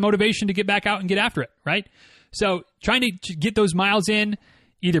run out of motivation to get back out and get after it, right? So trying to get those miles in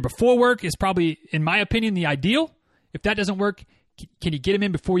either before work is probably, in my opinion, the ideal. If that doesn't work, can you get them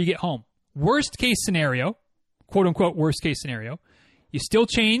in before you get home? Worst case scenario, quote unquote worst case scenario, you still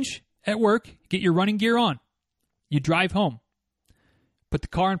change at work, get your running gear on. You drive home. Put the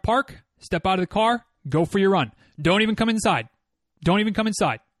car in park, step out of the car, go for your run. Don't even come inside. Don't even come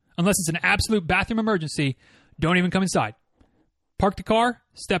inside. Unless it's an absolute bathroom emergency, don't even come inside. Park the car,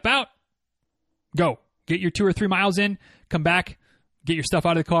 step out, go. Get your 2 or 3 miles in, come back, get your stuff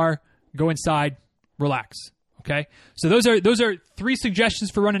out of the car, go inside, relax. Okay? So those are 3 suggestions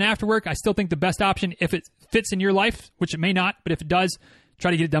for running after work. I still think the best option, if it fits in your life, which it may not, but if it does, try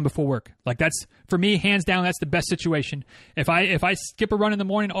to get it done before work. Like that's, for me, hands down, that's the best situation. If I skip a run in the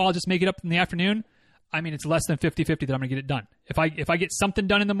morning, I'll just make it up in the afternoon. I mean, it's less than 50-50 that I'm going to get it done. If I get something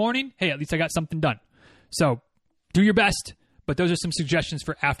done in the morning, hey, at least I got something done. So do your best, but those are some suggestions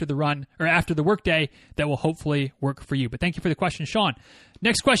for after the run or after the work day that will hopefully work for you. But thank you for the question, Sean.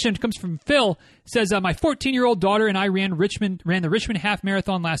 Next question comes from Phil. It says, my 14-year-old daughter and I ran the Richmond Half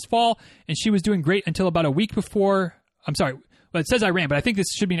Marathon last fall, and she was doing great until about a week before. I'm sorry. Well, it says I ran, but I think this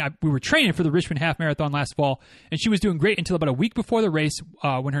should mean we were training for the Richmond Half Marathon last fall, and she was doing great until about a week before the race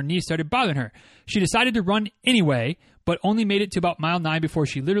when her knee started bothering her. She decided to run anyway, but only made it to about mile 9 before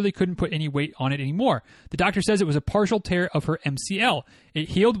she literally couldn't put any weight on it anymore. The doctor says it was a partial tear of her MCL. It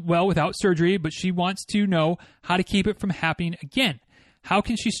healed well without surgery, but she wants to know how to keep it from happening again. How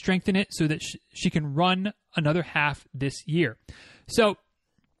can she strengthen it so that she can run another half this year? So,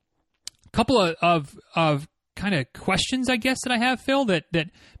 a couple of kind of questions, I guess, that I have, Phil, that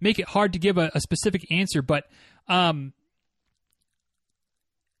make it hard to give a specific answer. But I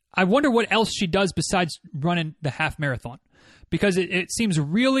wonder what else she does besides running the half marathon, because it seems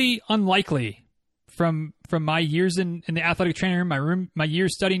really unlikely from my years in the athletic training room, my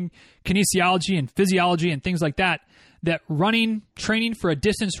years studying kinesiology and physiology and things like that training for a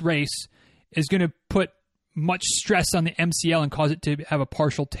distance race is going to put much stress on the MCL and cause it to have a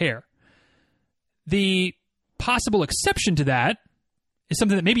partial tear. The possible exception to that is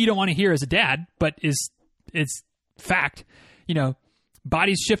something that maybe you don't want to hear as a dad, but it's fact.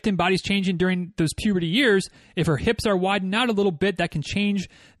 Body's shifting, body's changing during those puberty years. If her hips are widened out a little bit, that can change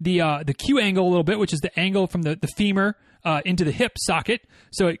the Q angle a little bit, which is the angle from the femur into the hip socket.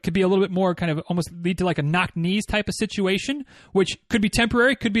 So it could be a little bit more kind of almost lead to like a knocked knees type of situation, which could be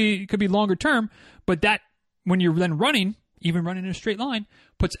temporary, could be longer term. But that, when you're then running, even running in a straight line,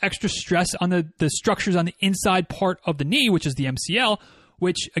 puts extra stress on the structures on the inside part of the knee, which is the MCL,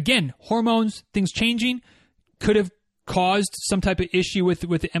 which, again, hormones, things changing, could have caused some type of issue with the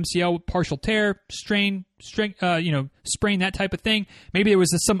MCL, partial tear, sprain, that type of thing. Maybe there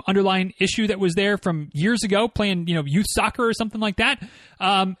was some underlying issue that was there from years ago playing, youth soccer or something like that.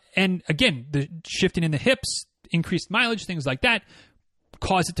 And again, the shifting in the hips, increased mileage, things like that,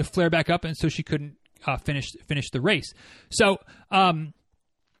 caused it to flare back up, and so she couldn't finish the race. So all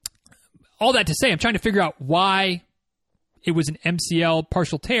that to say, I'm trying to figure out why it was an MCL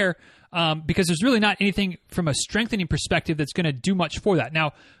partial tear, because there's really not anything from a strengthening perspective that's going to do much for that.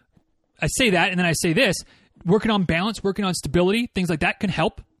 Now, I say that, and then I say this: working on balance, working on stability, things like that can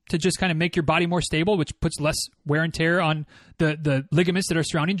help to just kind of make your body more stable, which puts less wear and tear on the ligaments that are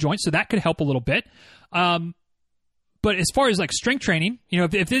surrounding joints. So that could help a little bit. But as far as like strength training, if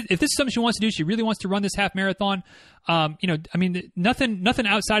this is something she wants to do, she really wants to run this half marathon. Nothing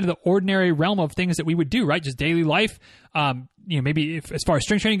outside of the ordinary realm of things that we would do, right? Just daily life. Maybe as far as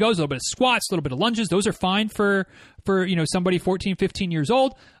strength training goes, a little bit of squats, a little bit of lunges. Those are fine for somebody 14, 15 years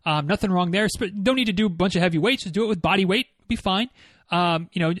old. Nothing wrong there. Don't need to do a bunch of heavy weights. Just do it with body weight. Be fine. And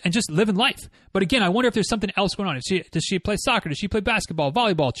just living life. But again, I wonder if there's something else going on. Does she play soccer? Does she play basketball,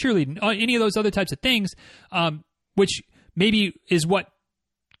 volleyball, cheerleading, any of those other types of things? Which maybe is what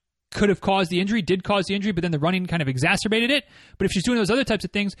could have caused the injury, did cause the injury, but then the running kind of exacerbated it. But if she's doing those other types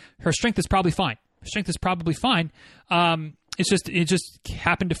of things, her strength is probably fine. it just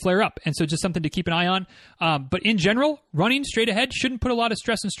happened to flare up. And so just something to keep an eye on. But in general, running straight ahead shouldn't put a lot of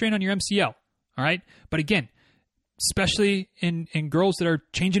stress and strain on your MCL. All right. But again, especially in girls that are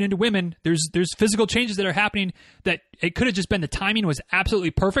changing into women, there's physical changes that are happening that it could have just been the timing was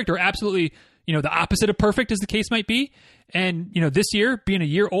absolutely perfect or absolutely, the opposite of perfect as the case might be. And, this year being a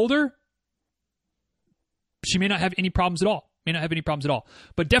year older, she may not have any problems at all.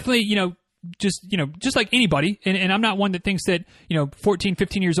 But definitely, just like anybody, and I'm not one that thinks that, 14,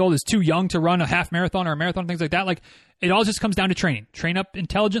 15 years old is too young to run a half marathon or a marathon, things like that. Like, it all just comes down to training. Train up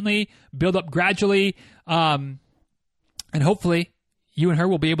intelligently, build up gradually, and hopefully you and her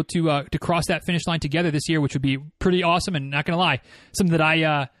will be able to cross that finish line together this year, which would be pretty awesome. And not going to lie, something that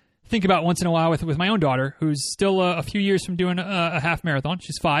I think about once in a while with my own daughter, who's still a few years from doing a half marathon.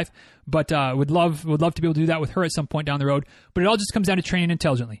 She's 5, but would love to be able to do that with her at some point down the road. But it all just comes down to training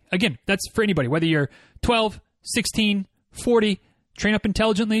intelligently. Again, that's for anybody, whether you're 12, 16, 40, train up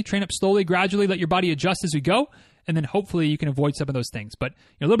intelligently, train up slowly, gradually, let your body adjust as we go. And then hopefully you can avoid some of those things. But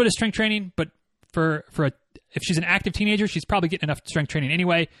a little bit of strength training, but if she's an active teenager, she's probably getting enough strength training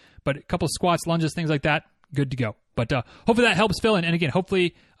anyway. But a couple of squats, lunges, things like that, good to go. But hopefully that helps Phil. And again,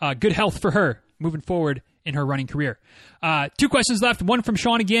 hopefully good health for her moving forward in her running career. 2 questions left. One from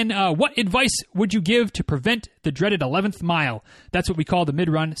Sean again. What advice would you give to prevent the dreaded 11th mile? That's what we call the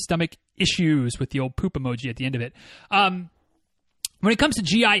mid-run stomach issues with the old poop emoji at the end of it. When it comes to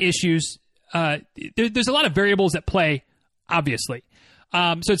GI issues, there's a lot of variables at play, obviously.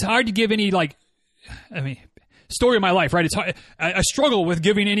 So it's hard to give any story of my life, right? It's hard. I struggle with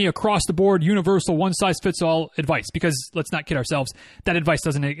giving any across-the-board, universal, one-size-fits-all advice because, let's not kid ourselves, that advice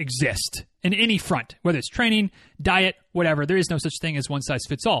doesn't exist in any front, whether it's training, diet, whatever. There is no such thing as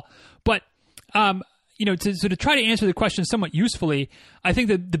one-size-fits-all. But, to try to answer the question somewhat usefully, I think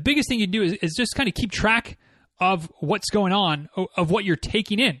that the biggest thing you do is just kind of keep track of what's going on, of what you're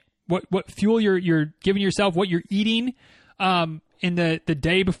taking in, what fuel you're giving yourself, what you're eating in the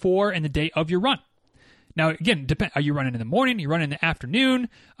day before and the day of your run. Now, again, are you running in the morning? Are you running in the afternoon?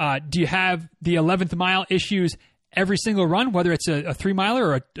 Do you have the 11th mile issues every single run, whether it's a 3-miler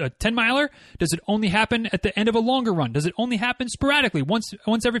or a 10-miler? Does it only happen at the end of a longer run? Does it only happen sporadically, once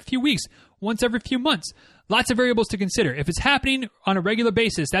every few weeks, once every few months? Lots of variables to consider. If it's happening on a regular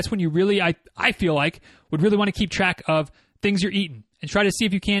basis, that's when you really, I feel like, would really want to keep track of things you're eating and try to see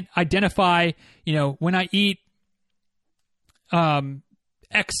if you can't identify, when I eat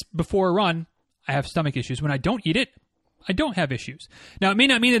X before a run, I have stomach issues. When I don't eat it, I don't have issues. Now, it may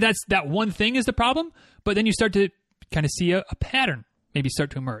not mean that one thing is the problem, but then you start to kind of see a pattern maybe start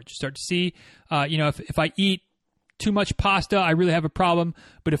to emerge. Start to see, if I eat too much pasta, I really have a problem.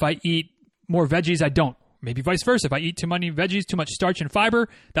 But if I eat more veggies, I don't. Maybe vice versa. If I eat too many veggies, too much starch and fiber,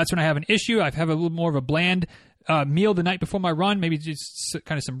 that's when I have an issue. I have a little more of a bland meal the night before my run, maybe just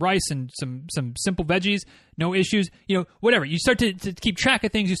kind of some rice and some simple veggies, no issues. Whatever. You start to keep track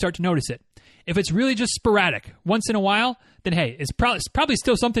of things, you start to notice it. If it's really just sporadic, once in a while, then hey, it's probably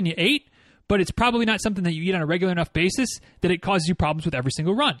still something you ate, but it's probably not something that you eat on a regular enough basis that it causes you problems with every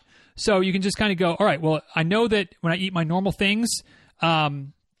single run. So you can just kind of go, all right, well, I know that when I eat my normal things, the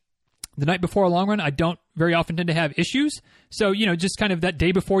night before a long run, I don't very often tend to have issues. So, just kind of that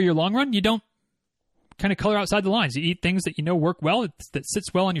day before your long run, you don't kind of color outside the lines. You eat things that work well, that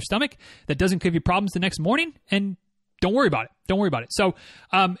sits well on your stomach, that doesn't give you problems the next morning, and don't worry about it. So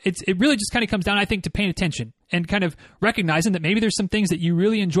it really just kind of comes down, I think, to paying attention and kind of recognizing that maybe there's some things that you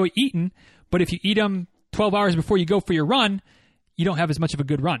really enjoy eating, but if you eat them 12 hours before you go for your run, you don't have as much of a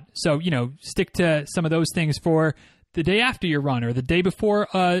good run. So, stick to some of those things for the day after your run or the day before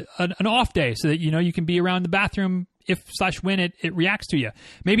an off day so that, you can be around the bathroom if/when it reacts to you.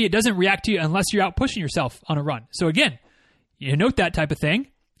 Maybe it doesn't react to you unless you're out pushing yourself on a run. So again, you note that type of thing,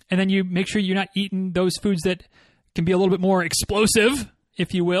 and then you make sure you're not eating those foods that can be a little bit more explosive,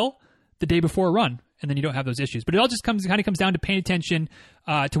 if you will, the day before a run, and then you don't have those issues. But it all just comes down to paying attention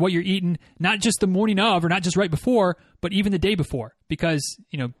to what you're eating, not just the morning of or not just right before, but even the day before. Because,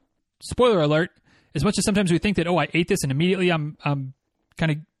 spoiler alert, as much as sometimes we think that, I ate this and immediately I'm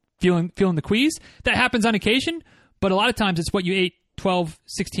kind of feeling the quease, that happens on occasion, but a lot of times it's what you ate 12,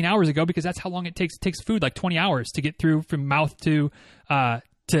 16 hours ago, because that's how long it takes. It takes food like 20 hours to get through from mouth to out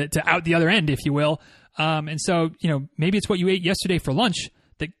the other end, if you will. And so, maybe it's what you ate yesterday for lunch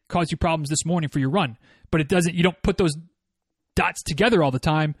that caused you problems this morning for your run, but you don't put those dots together all the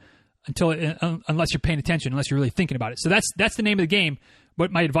time unless you're paying attention, unless you're really thinking about it. So that's the name of the game.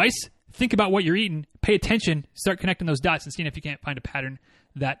 But my advice, think about what you're eating, pay attention, start connecting those dots and seeing if you can't find a pattern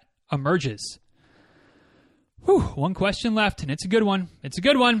that emerges. Whew, one question left, and it's a good one.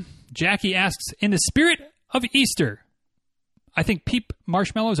 Jackie asks, in the spirit of Easter, I think Peep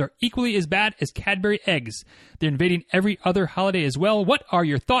marshmallows are equally as bad as Cadbury eggs. They're invading every other holiday as well. What are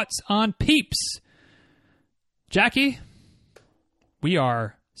your thoughts on Peeps? Jackie, we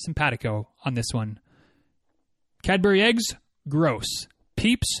are simpatico on this one. Cadbury eggs, gross.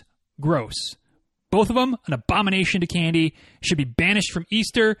 Peeps, gross. Both of them, an abomination to candy, should be banished from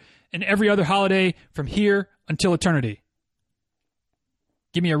Easter and every other holiday from here until eternity.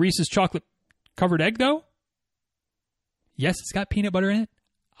 Give me a Reese's chocolate-covered egg, though? Yes, it's got peanut butter in it.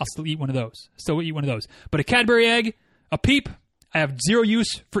 I'll still eat one of those. But a Cadbury egg, a Peep, I have zero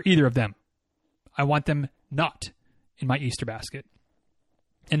use for either of them. I want them not in my Easter basket.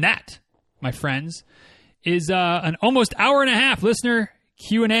 And that, my friends, is an almost hour and a half listener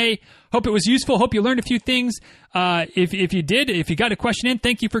Q&A. Hope it was useful. Hope you learned a few things. If you did, if you got a question in,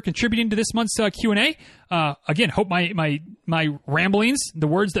 thank you for contributing to this month's Q&A. Again, hope my ramblings, the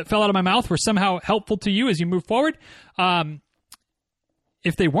words that fell out of my mouth, were somehow helpful to you as you move forward.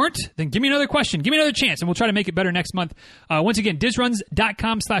 If they weren't, then give me another question. Give me another chance, and we'll try to make it better next month. Once again,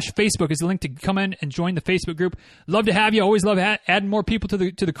 DizRuns.com/Facebook is the link to come in and join the Facebook group. Love to have you. Always love adding more people to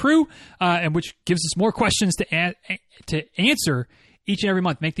the crew, and which gives us more questions to answer each and every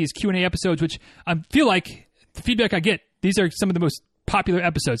month. Make these Q&A episodes, which I feel like the feedback I get, these are some of the most popular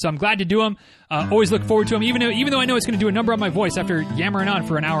episodes. So I'm glad to do them. Always look forward to them, even though I know it's going to do a number on my voice after yammering on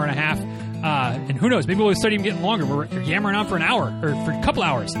for an hour and a half. And who knows? Maybe we'll start even getting longer. We're yammering on for an hour or for a couple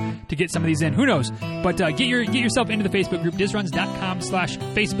hours to get some of these in. Who knows? But get yourself into the Facebook group,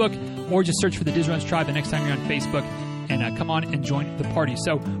 DizRuns.com/Facebook, or just search for the DizRuns Tribe the next time you're on Facebook. And come on and join the party.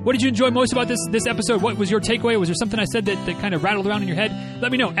 So what did you enjoy most about this episode? What was your takeaway? Was there something I said that kind of rattled around in your head?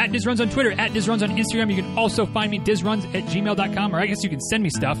 Let me know. At DizRuns on Twitter, at DizRuns on Instagram. You can also find me, DizRuns@gmail.com, or I guess you can send me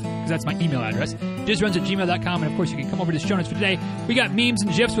stuff, because that's my email address, DizRuns@gmail.com. And of course, you can come over to the show notes for today. We got memes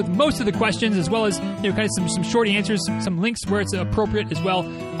and GIFs with most of the questions, as well as kind of some short answers, some links where it's appropriate as well.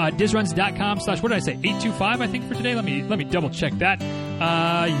 DizRuns.com/, what did I say, 825, I think, for today? Let me double check that.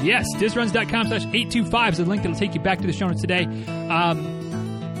 Yes, DizRuns.com/825 is the link that'll take you back to the show notes today.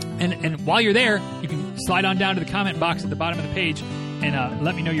 And while you're there, you can slide on down to the comment box at the bottom of the page and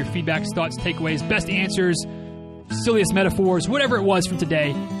let me know your feedbacks, thoughts, takeaways, best answers, silliest metaphors, whatever it was from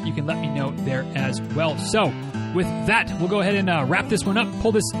today. You can let me know there as well. So with that, we'll go ahead and wrap this one up,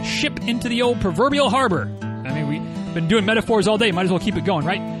 pull this ship into the old proverbial harbor. I mean, we've been doing metaphors all day. Might as well keep it going,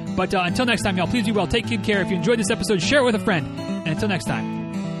 right? But until next time, y'all, please be well. Take good care. If you enjoyed this episode, share it with a friend. And until next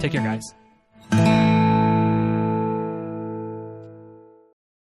time, take care, guys.